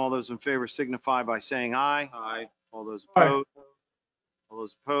 Hearing none, all those in favor signify by saying aye. Aye. All those Aye. opposed? All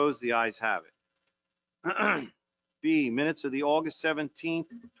those opposed, the ayes have it. B, minutes of the August 17th,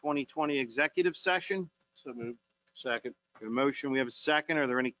 2020 executive session. So moved. Second. A motion, we have a second. Are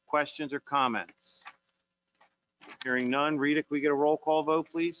there any questions or comments? Hearing none. Rita, can we get a roll call vote,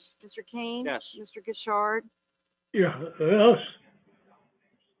 please? Mr. Kane? Yes. Mr. Gishard? Yeah. Yes.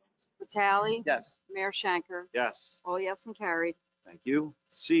 Tally? Yes. Mayor Shanker? Yes. All yes and carried. Thank you.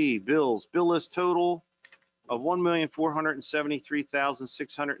 C, bills. Bill list total of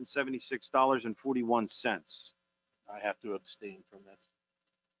 $1,473,676.41. I have to abstain from this.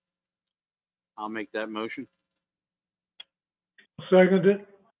 I'll make that motion. Second it.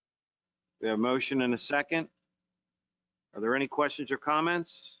 We have a motion and a second. Are there any questions or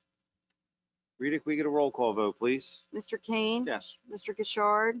comments? Rita, can we get a roll call vote, please? Mr. Kane? Yes. Mr.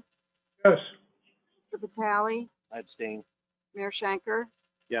 Gishard? Yes. Mr. Vitale? I abstain. Mayor Shanker?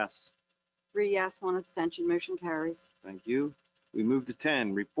 Yes. 3 yes, 1 abstention. Motion carries. Thank you. We move to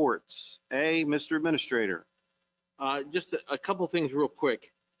 10, reports. A, Mr. Administrator. Just a couple things real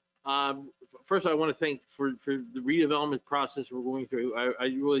quick. First, I want to thank for the redevelopment process we're going through. I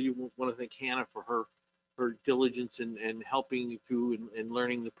really want to thank Hannah for her diligence and helping through and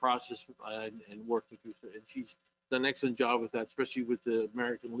learning the process and working through. And she's done an excellent job with that, especially with the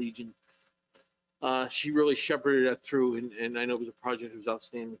American Legion. She really shepherded that through, and I know it was a project that was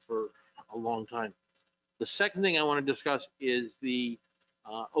outstanding for a long time. The second thing I want to discuss is the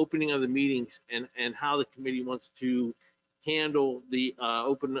opening of the meetings and how the committee wants to handle the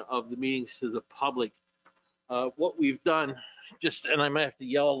open of the meetings to the public. What we've done, and I might have to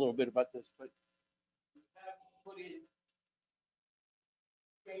yell a little bit about this, but we have put in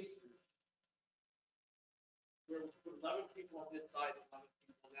spaces where we put 11 people on this side, 11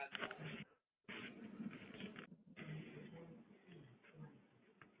 people on that side.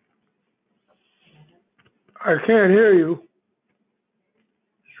 I can't hear you.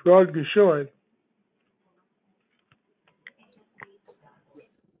 Rod Gashoy.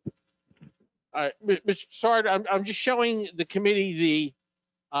 All right, Mr. Sard, I'm just showing the committee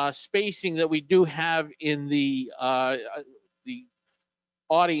the spacing that we do have in the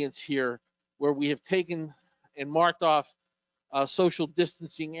audience here, where we have taken and marked off social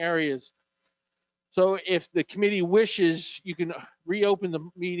distancing areas. So if the committee wishes, you can reopen the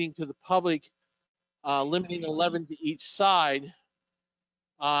meeting to the public, limiting 11 to each side,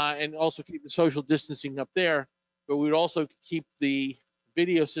 and also keep the social distancing up there. But we'd also keep the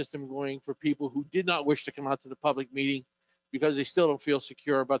video system going for people who did not wish to come out to the public meeting because they still don't feel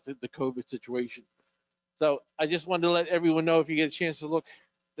secure about the COVID situation. So I just wanted to let everyone know, if you get a chance to look,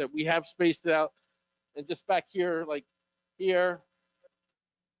 that we have spaced it out. And just back here, like here,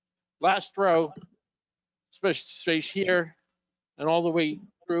 last row, space here, and all the way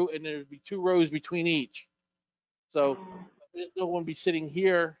through, and there'd be 2 rows between each. So there's no one be sitting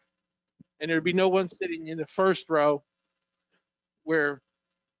here, and there'd be no one sitting in the first row where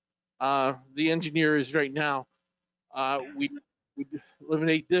the engineer is right now. We would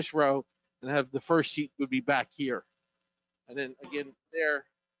eliminate this row and have the first seat would be back here, and then again there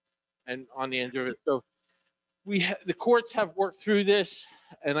and on the end of it. So the courts have worked through this,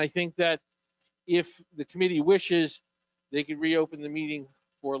 and I think that if the committee wishes, they could reopen the meeting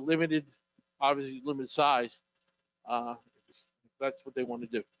for limited, obviously limited size. If that's what they want to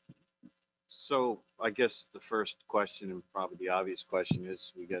do. So I guess the first question, and probably the obvious question,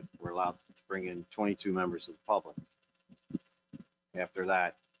 is we're allowed to bring in 22 members of the public. After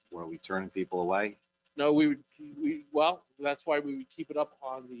that, were we turning people away? No, well, that's why we would keep it up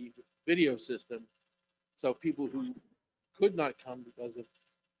on the video system. So people who could not come because of,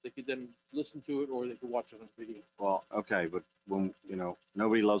 they could then listen to it or they could watch it on video. Well, okay, but when,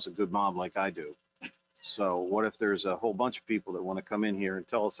 nobody loves a good mob like I do. So what if there's a whole bunch of people that want to come in here and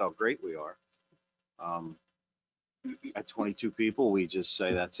tell us how great we are? At 22 people, we just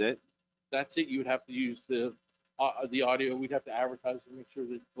say that's it? That's it. You would have to use the audio. We'd have to advertise and make sure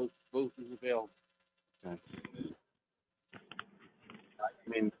that both is available. Okay. I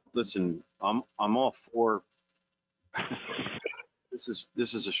mean, listen, I'm all for, this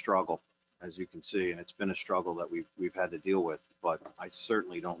is a struggle, as you can see, and it's been a struggle that we've had to deal with, but I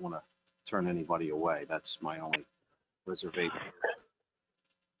certainly don't want to turn anybody away. That's my only reservation.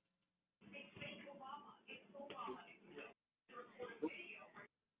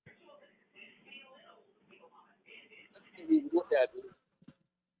 We would look at it.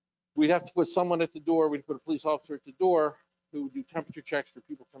 We'd have to put someone at the door. We'd put a police officer at the door who would do temperature checks for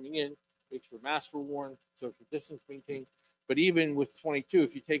people coming in, make sure masks were worn, social distance maintained. But even with 22,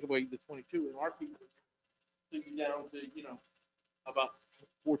 if you take away the 22 and our people, you down to about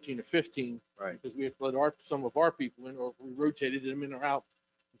 14 or 15, Right. because we have to let some of our people in, or if we rotated them in or out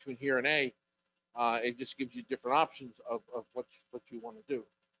between here and A. It just gives you different options of what you want to do.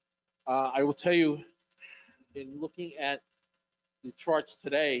 I will tell you, in looking at the charts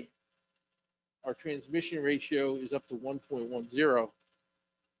today, our transmission ratio is up to 1.10.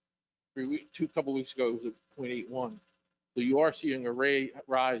 A couple weeks ago, it was at 0.81. So you are seeing a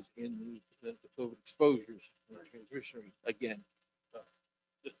rise in the COVID exposures in our transmission rate again. So,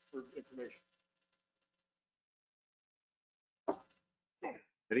 just for information.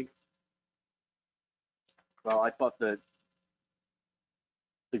 Eddie? Well, I thought that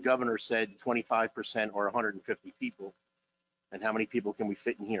the governor said 25% or 150 people. And how many people can we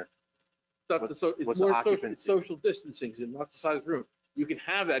fit in here? It's what's more the occupancy? social distancing, and not the size of the room. You can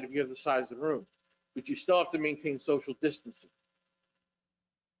have that if you have the size of the room, but you still have to maintain social distancing.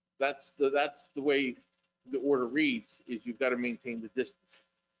 That's the way the order reads, is you've got to maintain the distance.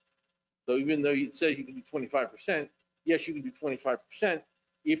 So even though it says you can do 25%, yes, you can do 25%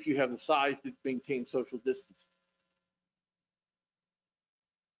 if you have the size to maintain social distance.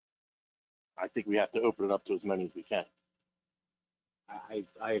 I think we have to open it up to as many as we can.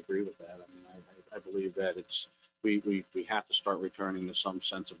 I agree with that. I mean, I believe that we have to start returning to some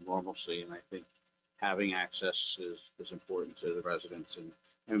sense of normalcy, and I think having access is important to the residents.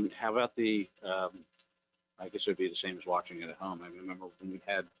 And how about I guess it'd be the same as watching it at home. I remember when we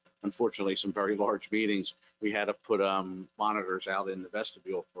had, unfortunately, some very large meetings, we had to put monitors out in the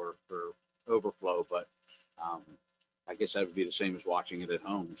vestibule for overflow, but I guess that would be the same as watching it at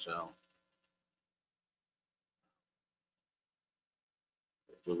home, so.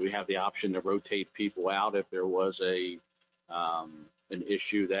 Would we have the option to rotate people out if there was an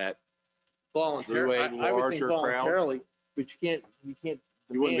issue that Voluntarily, a I would think larger crowd? voluntarily, but you can't.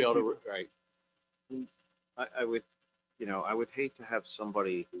 You wouldn't be able demand to, right? I would, I would hate to have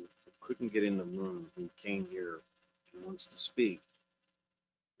somebody who couldn't get in the room, who came here and wants to speak.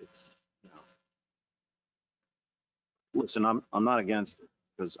 It's, listen, I'm not against it,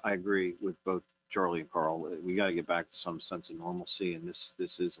 because I agree with both Charlie and Carl. We got to get back to some sense of normalcy, and this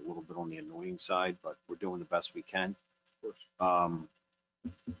is a little bit on the annoying side, but we're doing the best we can.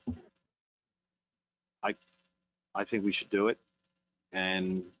 I think we should do it,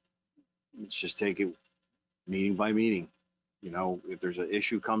 and let's just take it meeting by meeting. If there's an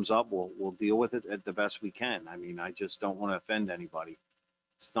issue comes up, we'll deal with it at the best we can. I mean, I just don't want to offend anybody.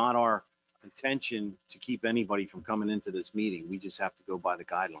 It's not our intention to keep anybody from coming into this meeting. We just have to go by the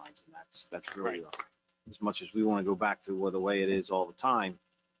guidelines, and that's really as much as we want to go back to the way it is all the time.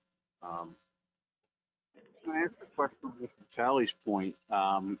 Can I ask a question from Charlie's point?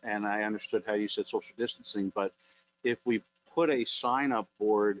 And I understood how you said social distancing, but if we put a sign up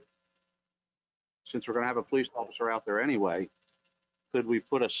board, since we're going to have a police officer out there anyway, could we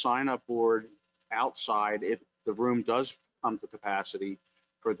put a sign up board outside if the room does come to capacity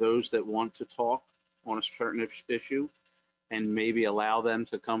for those that want to talk on a certain issue, and maybe allow them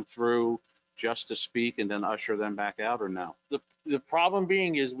to come through just to speak and then usher them back out, or no? The problem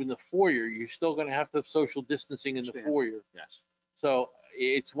being is in the foyer, you're still going to have to have social distancing in the foyer. Yes. So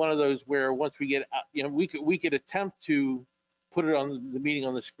it's one of those where once we get, we could attempt to put it on the meeting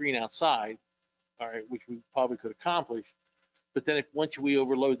on the screen outside, all right, which we probably could accomplish. But then once we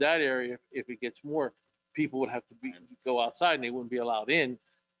overload that area, if it gets more, people would have to go outside and they wouldn't be allowed in.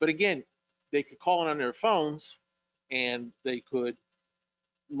 But again, they could call in on their phones and they could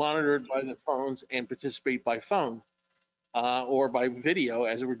monitor it by the phones and participate by phone or by video,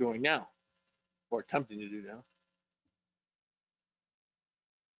 as we're doing now, or attempting to do now.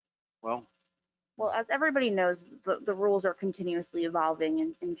 Well, as everybody knows, the rules are continuously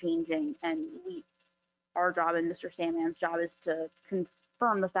evolving and changing, and our job and Mr. Sandman's job is to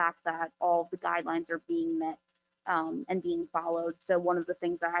confirm the fact that all of the guidelines are being met and being followed. So one of the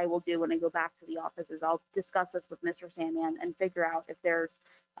things that I will do when I go back to the office is I'll discuss this with Mr. Sandman and figure out if there's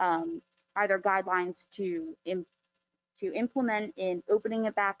either guidelines to implement in opening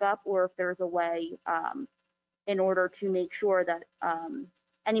it back up, or if there's a way in order to make sure that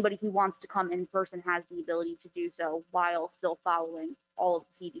anybody who wants to come in person has the ability to do so while still following all of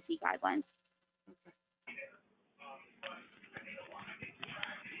the CDC guidelines.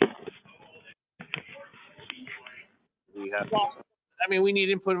 Well, I mean, we need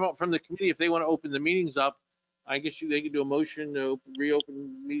input from the committee. If they want to open the meetings up, I guess they could do a motion to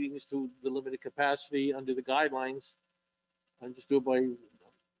reopen meetings to the limited capacity under the guidelines. And just do it by.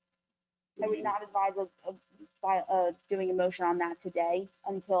 I would not advise of doing a motion on that today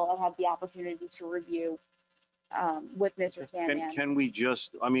until I have the opportunity to review with Mr. Sandman. Can we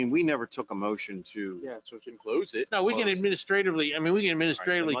just, I mean, we never took a motion to. Yeah, so we can close it. No, we can administratively,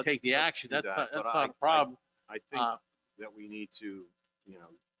 Let's take the action. do That's that. not But a problem. I think that we need to,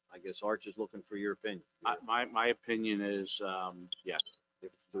 I guess Arch is looking for your opinion. My opinion is, yes,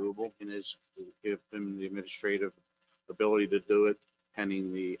 if it's doable, and is to give them the administrative ability to do it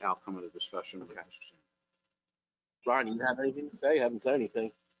pending the outcome of the discussion. Okay. Ron, you have anything to say? I haven't said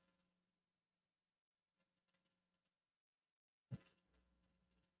anything.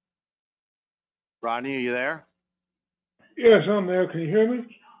 Rodney, are you there? Yes, I'm there. Can you hear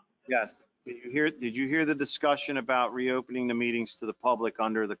me? Yes. Did you hear the discussion about reopening the meetings to the public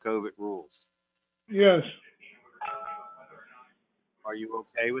under the COVID rules? Yes. Are you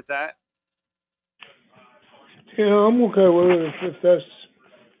okay with that? Yeah, I'm okay with it if that's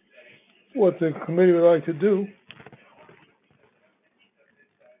what the committee would like to do.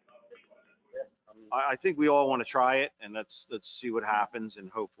 I think we all want to try it, and let's see what happens, and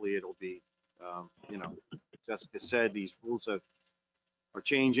hopefully it'll be, Jessica said, these rules are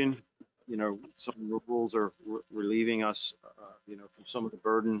changing. Some of the rules are relieving us, from some of the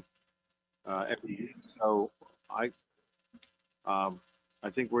burden every week. So I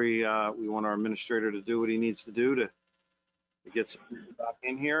think we want our administrator to do what he needs to do to get some people back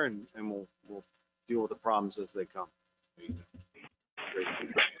in here, and we'll deal with the problems as they come. Great.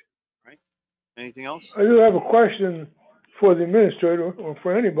 Right? Anything else? I do have a question for the administrator or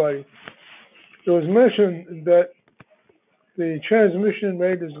for anybody. It was mentioned that the transmission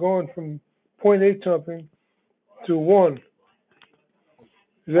rate is going from 0.8 something to 1. Is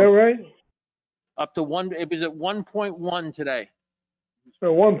that right? Up to one, it was at 1.1 today.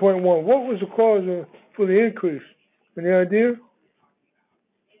 So 1.1. What was the cause for the increase? Any idea?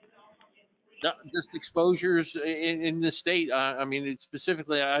 No, just exposures in the state. I mean, it's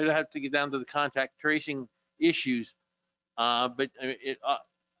specifically, I'd have to get down to the contact tracing issues. But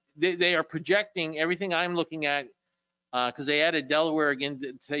they are projecting everything I'm looking at, because they added Delaware again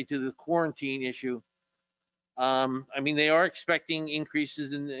to the quarantine issue. I mean, they are expecting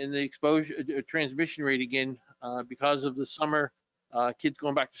increases in the exposure transmission rate again, because of the summer, kids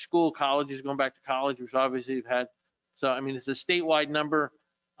going back to school, colleges going back to college, which obviously have had. So, I mean, it's a statewide number,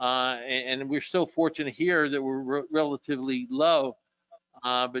 and we're still fortunate here that we're relatively low,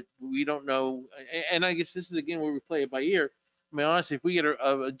 but we don't know. And I guess this is again where we play it by ear. I mean, honestly, if we get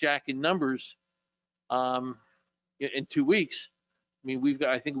a jack in numbers, in 2 weeks, I mean,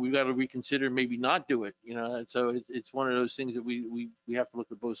 I think we've got to reconsider, maybe not do it, And so it's one of those things that we have to look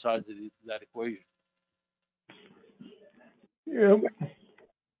at both sides of that equation. Yeah,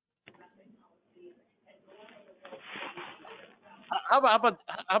 How about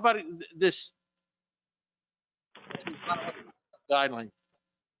this guideline?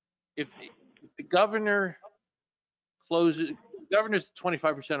 If the governor closes, the governor's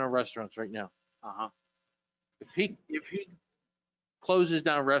 25% on restaurants right now. Uh-huh. If he closes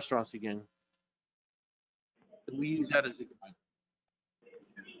down restaurants again, then we use that as a guide.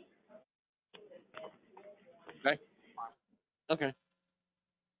 Okay. Okay.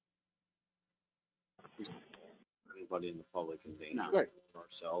 Anybody in the public in danger, No. Right.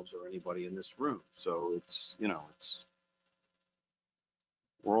 ourselves or anybody in this room. So it's,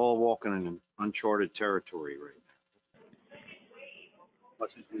 we're all walking in uncharted territory right now.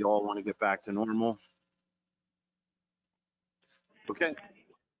 Much as we all want to get back to normal. Okay.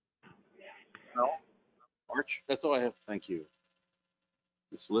 Well, Arch, That's all I have. thank you.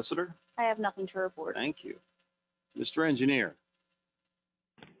 The solicitor, I have nothing to report. thank you. Mr. Engineer.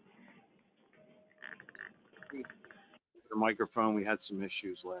 The microphone, we had some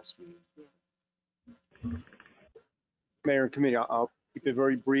issues last meeting. Mayor and committee, I'll keep it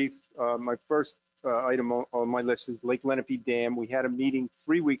very brief. My first item on my list is Lake Lenape Dam. We had a meeting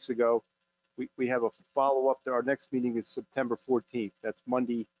 3 weeks ago. We have a follow-up. Our next meeting is September 14th. That's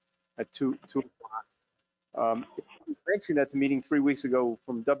Monday at 2 o'clock. We mentioned at the meeting 3 weeks ago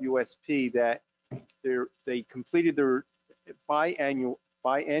from WSP that they completed their biannual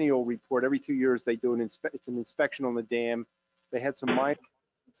report. Every 2 years, they do it's an inspection on the dam. They had some minor,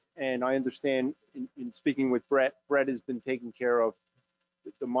 and I understand in speaking with Brett has been taking care of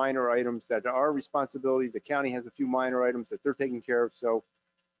the minor items that are our responsibility. The county has a few minor items that they're taking care of. So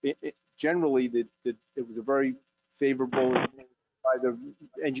generally, it was a very favorable by the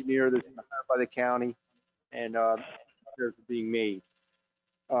engineer that's hired by the county, and repairs are being made.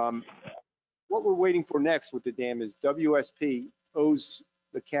 What we're waiting for next with the dam is WSP owes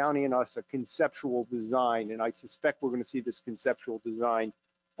the county and us a conceptual design, and I suspect we're going to see this conceptual design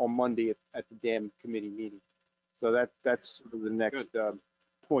on Monday at the dam committee meeting. So that's sort of the next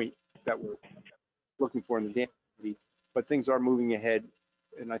point that we're looking for in the dam committee. But things are moving ahead,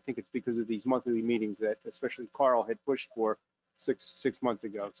 and I think it's because of these monthly meetings that especially Carl had pushed for six months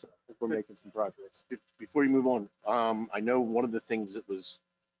ago. So I think we're making some progress. Before you move on, I know one of the things that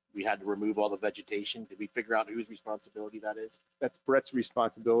we had to remove all the vegetation. Did we figure out whose responsibility that is? That's Brett's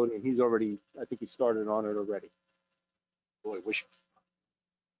responsibility, and I think he started on it already. Boy, wish.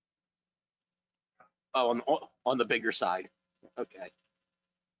 Oh, on the bigger side. Okay.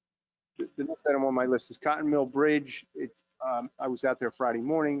 The next item on my list is Cotton Mill Bridge. I was out there Friday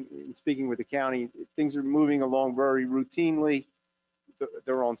morning and speaking with the county. Things are moving along very routinely.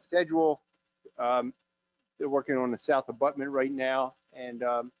 They're on schedule. They're working on the south abutment right now, and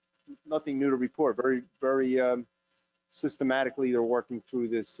nothing new to report. Very, very systematically, they're working through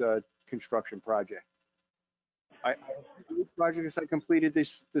this construction project. Two projects I completed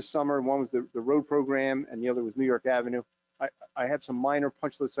this summer. One was the road program, and the other was New York Avenue. I have some minor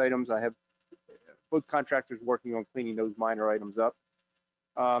punch list items. I have both contractors working on cleaning those minor items up.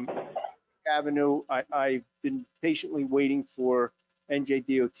 Avenue, I've been patiently waiting for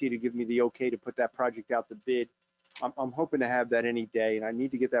NJDOT to give me the okay to put that project out to bid. I'm hoping to have that any day, and I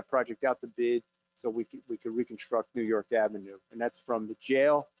need to get that project out to bid so we could reconstruct New York Avenue, and that's from the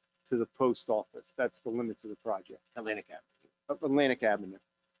jail to the post office. That's the limits of the project. Atlantic Avenue. Atlantic Avenue.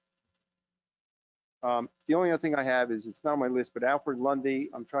 The only other thing I have is, it's not on my list, but Alfred Lundy,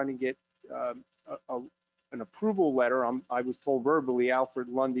 I'm trying to get an approval letter. I was told verbally Alfred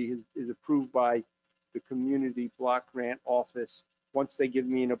Lundy is approved by the Community Block Grant Office. Once they give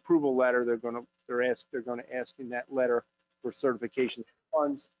me an approval letter, they're going to ask in that letter for certification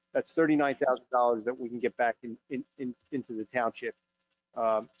funds. That's $39,000 that we can get back into the township.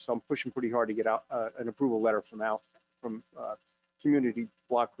 So I'm pushing pretty hard to get out an approval letter from Community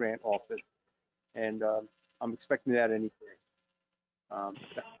Block Grant Office. and I'm expecting that any day.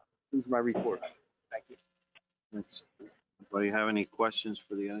 That concludes my report. Thank you. Thanks. Anybody have any questions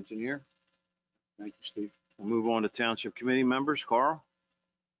for the engineer? Thank you, Steve. We'll move on to Township Committee members. Carl?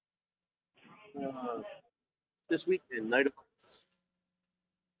 This weekend, night of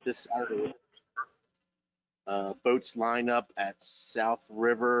this Saturday, boats line up at South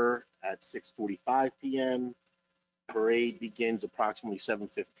River at 6:45 p.m. Parade begins approximately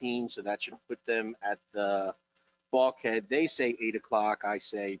 7:15, so that should put them at the bulkhead. They say 8 o'clock. I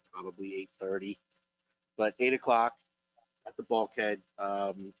say probably 8:30, but 8 o'clock at the bulkhead.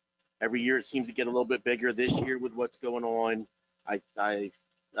 Every year it seems to get a little bit bigger. This year with what's going on, I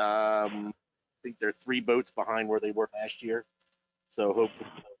think they're 3 boats behind where they were last year. So hopefully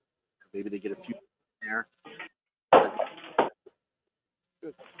maybe they get a few there.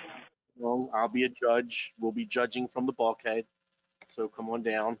 Good. Well, I'll be a judge. We'll be judging from the bulkhead. So come on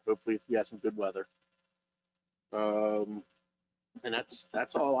down. Hopefully if we have some good weather. And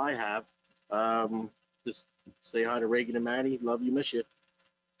that's all I have. Just say hi to Reagan and Maddie. Love you, miss you.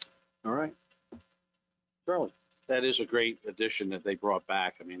 All right. Charlie? That is a great addition that they brought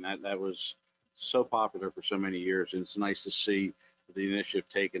back. I mean, that was so popular for so many years, and it's nice to see the initiative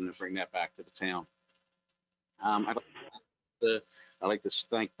taken to bring that back to the town. I'd like to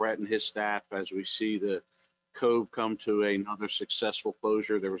thank Brett and his staff as we see the Cove come to another successful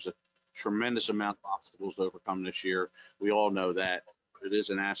closure. There was a tremendous amount of obstacles to overcome this year. We all know that. It is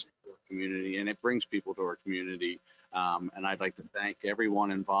an asset to our community, and it brings people to our community. And I'd like to thank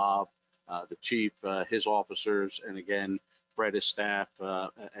everyone involved, the chief, his officers, and again, Brett, his staff,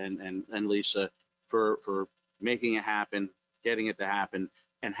 and Lisa for making it happen, getting it to happen,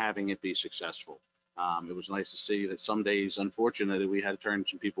 and having it be successful. It was nice to see that some days, unfortunately, we had to turn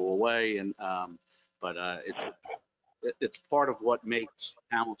some people away, but it's part of what makes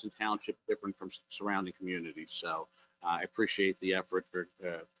Hamilton Township different from surrounding communities. So I appreciate the effort for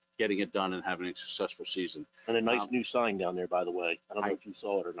getting it done and having a successful season. And a nice new sign down there, by the way. I don't know if you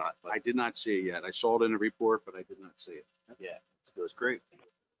saw it or not. But I did not see it yet. I saw it in the report, but I did not see it. yeah, It was great.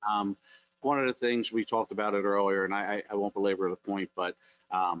 One of the things we talked about it earlier, and I won't belabor the point, but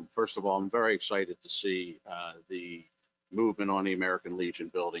first of all, I'm very excited to see the movement on the American Legion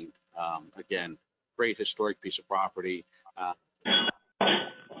building. Again, great historic piece of property.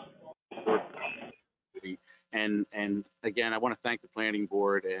 And again, I want to thank the planning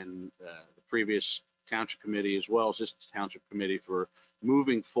board and the previous township committee, as well as this township committee, for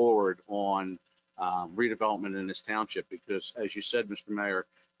moving forward on redevelopment in this township, because as you said, Mr. Mayor,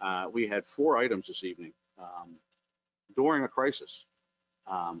 we had 4 items this evening during a crisis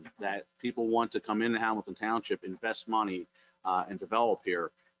that people want to come into Hamilton Township, invest money, and develop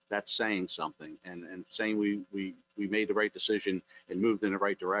here. That's saying something, and saying we made the right decision and moved in the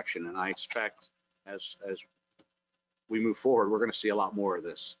right direction. And I expect as we move forward, we're going to see a lot more of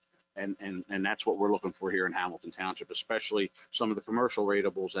this. And that's what we're looking for here in Hamilton Township, especially some of the commercial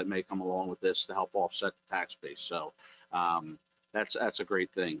ratables that may come along with this to help offset the tax base. So that's a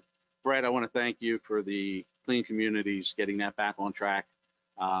great thing. Brett, I want to thank you for the Clean Communities, getting that back on track.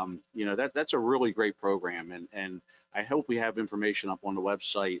 You know, that's a really great program, and I hope we have information up on the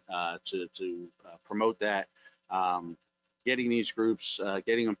website to promote that. Getting these groups,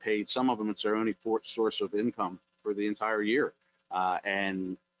 getting them paid. Some of them, it's their only source of income for the entire year.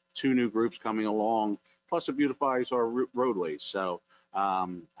 And 2 new groups coming along, plus it beautifies our roadways. So I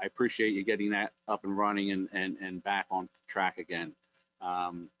appreciate you getting that up and running and back on track again.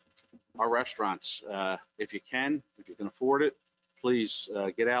 Our restaurants, if you can afford it, please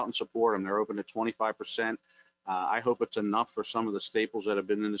get out and support them. They're open at 25%. I hope it's enough for some of the staples that have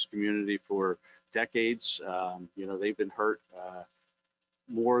been in this community for decades. You know, they've been hurt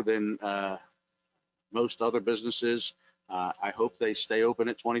more than most other businesses. I hope they stay open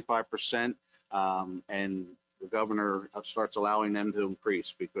at 25%, and the governor starts allowing them to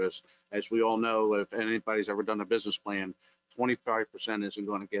increase, because as we all know, if anybody's ever done a business plan, 25% isn't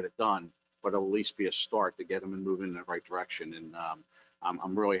going to get it done, but it'll at least be a start to get them and move in the right direction. And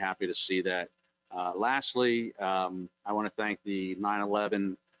I'm really happy to see that. Lastly, I want to thank the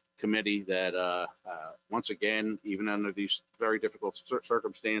 9/11 committee that once again, even under these very difficult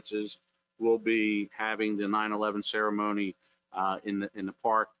circumstances, will be having the 9/11 ceremony in the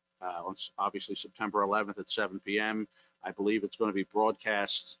park on obviously September 11th at 7 p.m. I believe it's going to be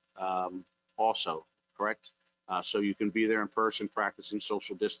broadcast also, correct? So you can be there in person practicing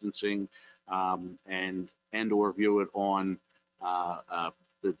social distancing and or view it on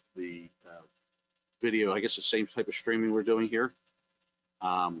the video. I guess the same type of streaming we're doing here.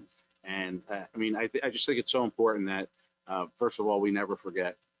 I mean, I just think it's so important that first of all, we never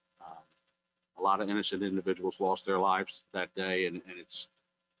forget A lot of innocent individuals lost their lives that day, and it's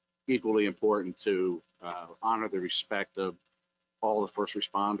equally important to honor the respect of all the first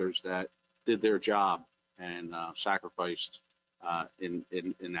responders that did their job and sacrificed in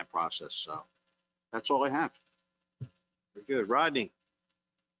that process. So that's all I have. Very good. Rodney?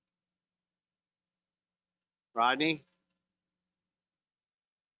 Rodney?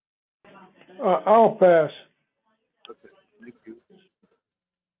 I'll pass. Okay, thank you.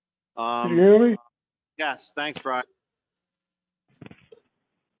 Can you hear me? Yes, thanks, Rod.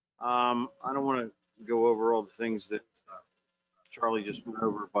 I don't want to go over all the things that Charlie just went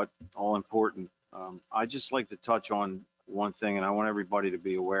over, but all important. I just like to touch on one thing, and I want everybody to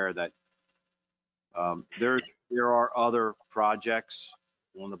be aware that there are other projects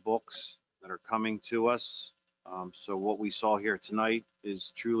on the books that are coming to us. So what we saw here tonight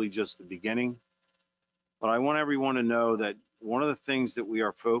is truly just the beginning. But I want everyone to know that one of the things that we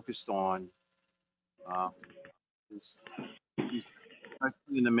are focused on is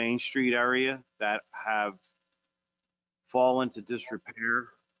especially in the Main Street area that have fallen to disrepair.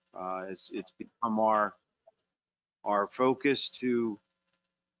 It's become our focus to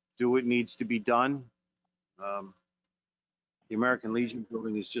do what needs to be done. The American Legion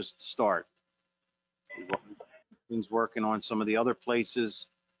building is just the start. Things working on some of the other places,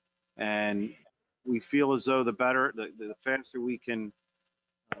 and we feel as though the faster we can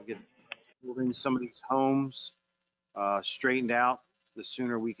get building some of these homes straightened out, the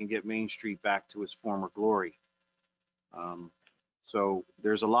sooner we can get Main Street back to its former glory. So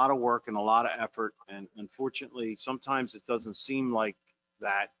there's a lot of work and a lot of effort, and unfortunately, sometimes it doesn't seem like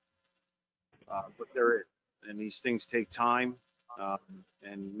that, but there is. And these things take time,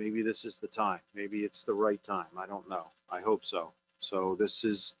 and maybe this is the time. Maybe it's the right time. I don't know. I hope so. So this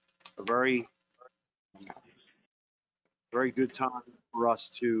is a very, very good time for us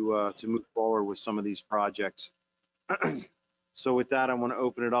to move forward with some of these projects. So with that, I want to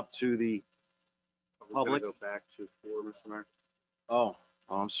open it up to the public. Go back to 4, Mr. Mayor. Oh,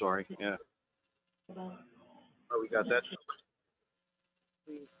 I'm sorry. Yeah. Oh, we got that.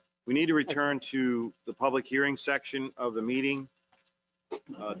 We need to return to the public hearing section of the meeting.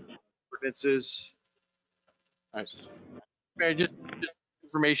 Ordinances. All right. Mayor, just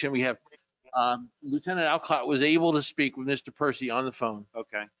information we have. Lieutenant Alcott was able to speak with Mr. Percy on the phone.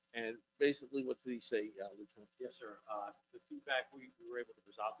 Okay. And basically, what did he say, Lieutenant? Yes, sir. The feedback, we were able to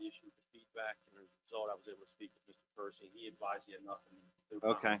resolve the issue with the feedback, and as a result, I was able to speak with Mr. Percy. He advised he had nothing.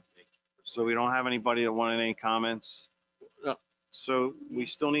 Okay. So we don't have anybody that wanted any comments? No. So we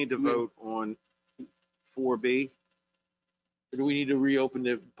still need to vote on 4B. Or do we need to reopen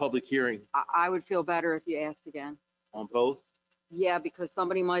the public hearing? I would feel better if you asked again. On both? Yeah, because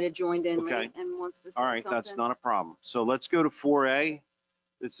somebody might have joined in Okay. late and wants to say All right, something. that's not a problem. So let's go to 4A.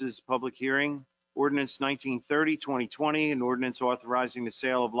 This is public hearing. Ordinance 1930, 2020, an ordinance authorizing the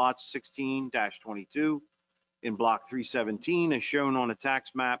sale of lots 16-22 in block 317 as shown on a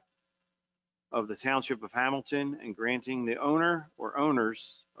tax map of the Township of Hamilton and granting the owner or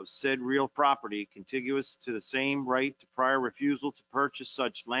owners of said real property contiguous to the same right to prior refusal to purchase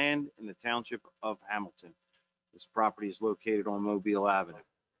such land in the Township of Hamilton. This property is located on Mobile Avenue.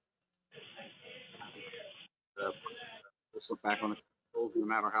 Let's look back on it. No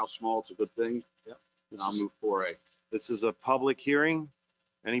matter how small, it's a good thing. Yep. And I'll move 4A. This is a public hearing.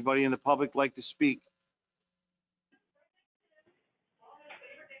 Anybody in the public like to speak?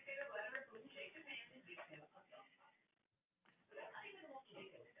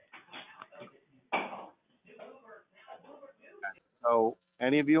 So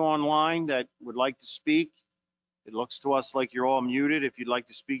any of you online that would like to speak? It looks to us like you're all muted. If you'd like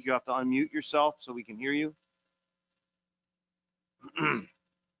to speak, you have to unmute yourself so we can hear you.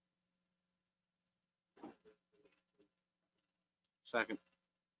 Second.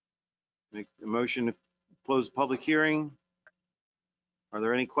 Make the motion to close the public hearing. Are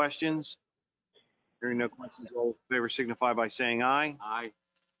there any questions? Hearing no questions, all in favor signify by saying aye. Aye.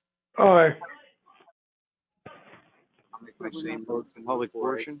 Aye. I'll make my same Vote motion. for public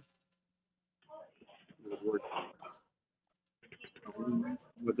portion.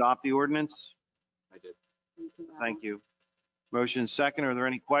 Adopt the ordinance. I did. Thank you. Motion second. Are there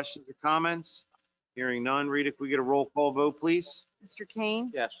any questions or comments? Hearing none. Rita, can we get a roll call vote, please? Mr.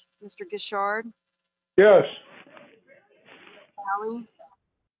 Kane? Yes. Mr. Gishard? Yes. Kelly?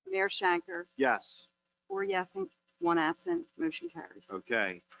 Mayor Shanker? Yes. 4 yes and 1 absent. Motion carries.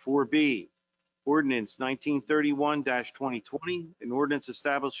 Okay. 4B, ordinance 1931-2020, an ordinance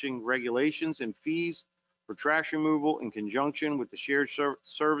establishing regulations and fees for trash removal in conjunction with the shared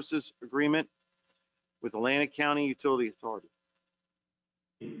services agreement with Atlantic County Utility Authority.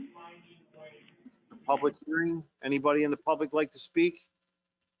 public hearing. Anybody in the public like to speak?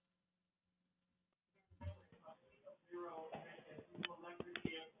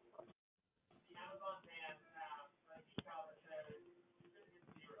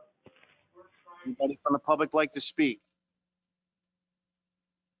 Anybody from the public like to speak?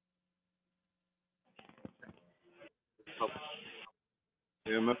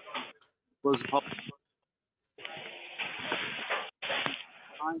 Close the public.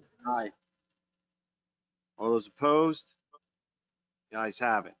 Aye. All those opposed? The ayes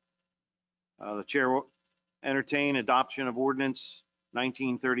have it. The chair will entertain adoption of ordinance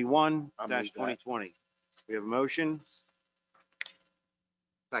 1931-2020. We have a motion.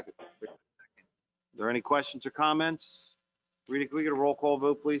 Second. Are there any questions or comments? Rita, can we get a roll call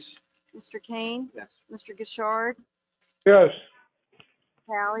vote, please? Mr. Kane, Yes. Mr. Gishard, Yes.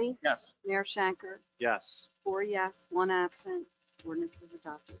 Hallie, Yes. Mayor Shanker. Yes. 4 yes, 1 absent. Ordinance is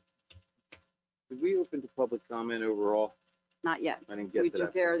adopted. Did we open to public comment overall? Not yet. I didn't get We to took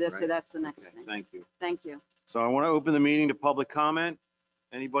that. care of part, this, so right? that's the next Okay, thing. thank you. Thank you. So I want to open the meeting to public comment.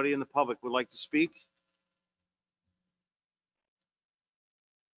 Anybody in the public would like to speak?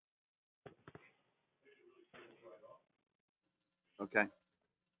 Okay.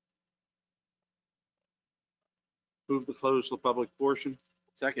 Move to close the public portion.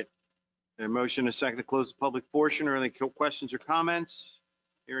 Second. A motion and a second to close the public portion. Are there any questions or comments?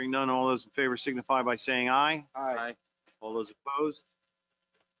 Hearing none, all those in favor signify by saying aye. Aye. All those opposed?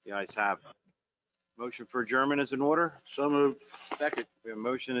 The ayes have it. Motion for adjournment is in order. So moved. Second. We have a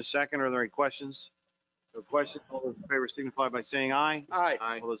motion and a second. Are there any questions? No questions. All those in favor signify by saying aye.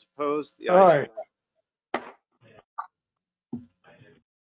 Aye. All those opposed? The ayes have Aye. it.